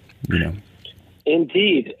person, and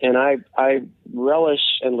Indeed, and I relish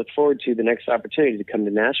and look forward to the next opportunity to come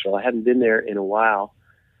to Nashville. I haven't been there in a while.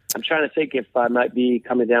 I'm trying to think if I might be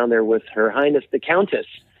coming down there with Her Highness the Countess,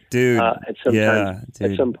 dude. At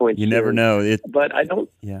some point. You never know. But I don't.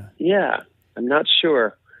 Yeah, I'm not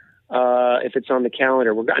sure if it's on the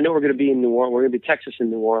calendar. I know we're going to be in New Orleans. We're going to be Texas and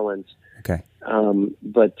New Orleans. Okay.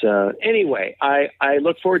 But anyway, I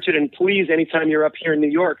look forward to it. And please, anytime you're up here in New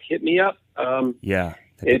York, hit me up. Yeah,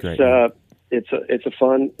 that'd be great. It's a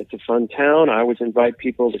fun town. I always invite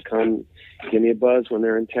people to come give me a buzz when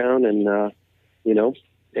they're in town, and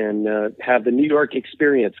have the New York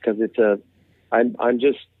experience, because I'm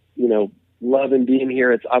just loving being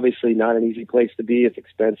here. It's obviously not an easy place to be. It's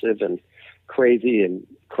expensive and crazy and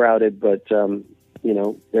crowded, but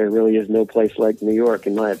there really is no place like New York,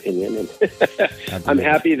 in my opinion. And I'm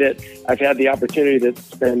happy that I've had the opportunity to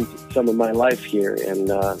spend some of my life here, and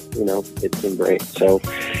it's been great. So.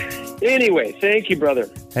 Anyway, thank you, brother.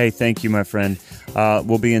 Hey, thank you, my friend.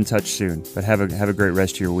 We'll be in touch soon, but have a great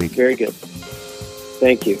rest of your week. Very good.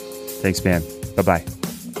 Thank you. Thanks, man. Bye-bye.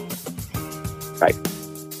 Bye.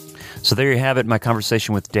 So there you have it, my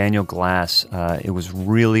conversation with Daniel Glass. It was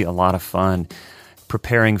really a lot of fun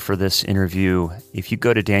preparing for this interview. If you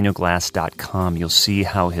go to danielglass.com, you'll see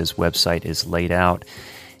how his website is laid out.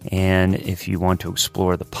 And if you want to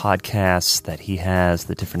explore the podcasts that he has,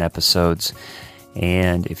 the different episodes,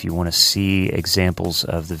 and if you want to see examples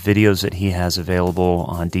of the videos that he has available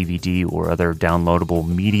on DVD or other downloadable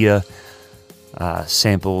media,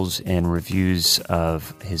 samples and reviews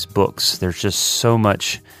of his books, there's just so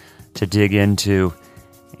much to dig into.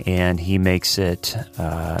 and he makes it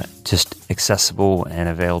just accessible and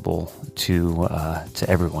available to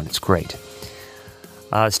everyone. It's great.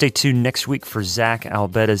 Stay tuned next week for Zach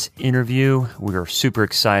Albetta's interview. We are super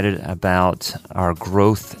excited about our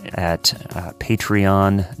growth at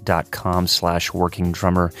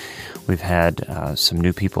patreon.com/workingdrummer. We've had some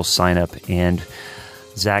new people sign up, and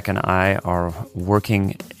Zach and I are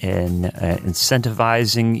working in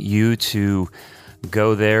incentivizing you to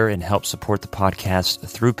go there and help support the podcast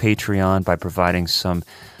through Patreon by providing some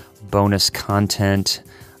bonus content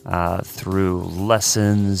through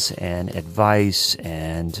lessons and advice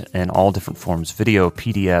and all different forms, video,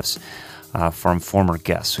 PDFs from former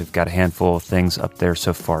guests. We've got a handful of things up there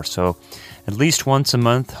so far. So at least once a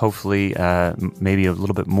month, hopefully maybe a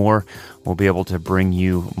little bit more, we'll be able to bring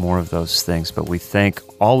you more of those things. But we thank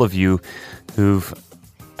all of you who've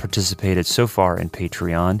participated so far in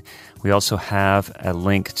Patreon. We also have a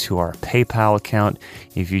link to our PayPal account.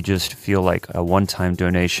 If you just feel like a one-time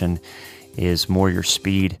donation is more your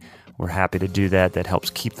speed, we're happy to do that. That helps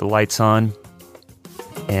keep the lights on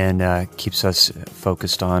and keeps us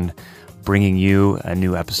focused on bringing you a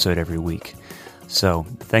new episode every week. So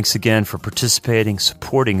thanks again for participating,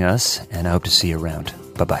 supporting us, and I hope to see you around.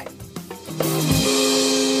 Bye-bye.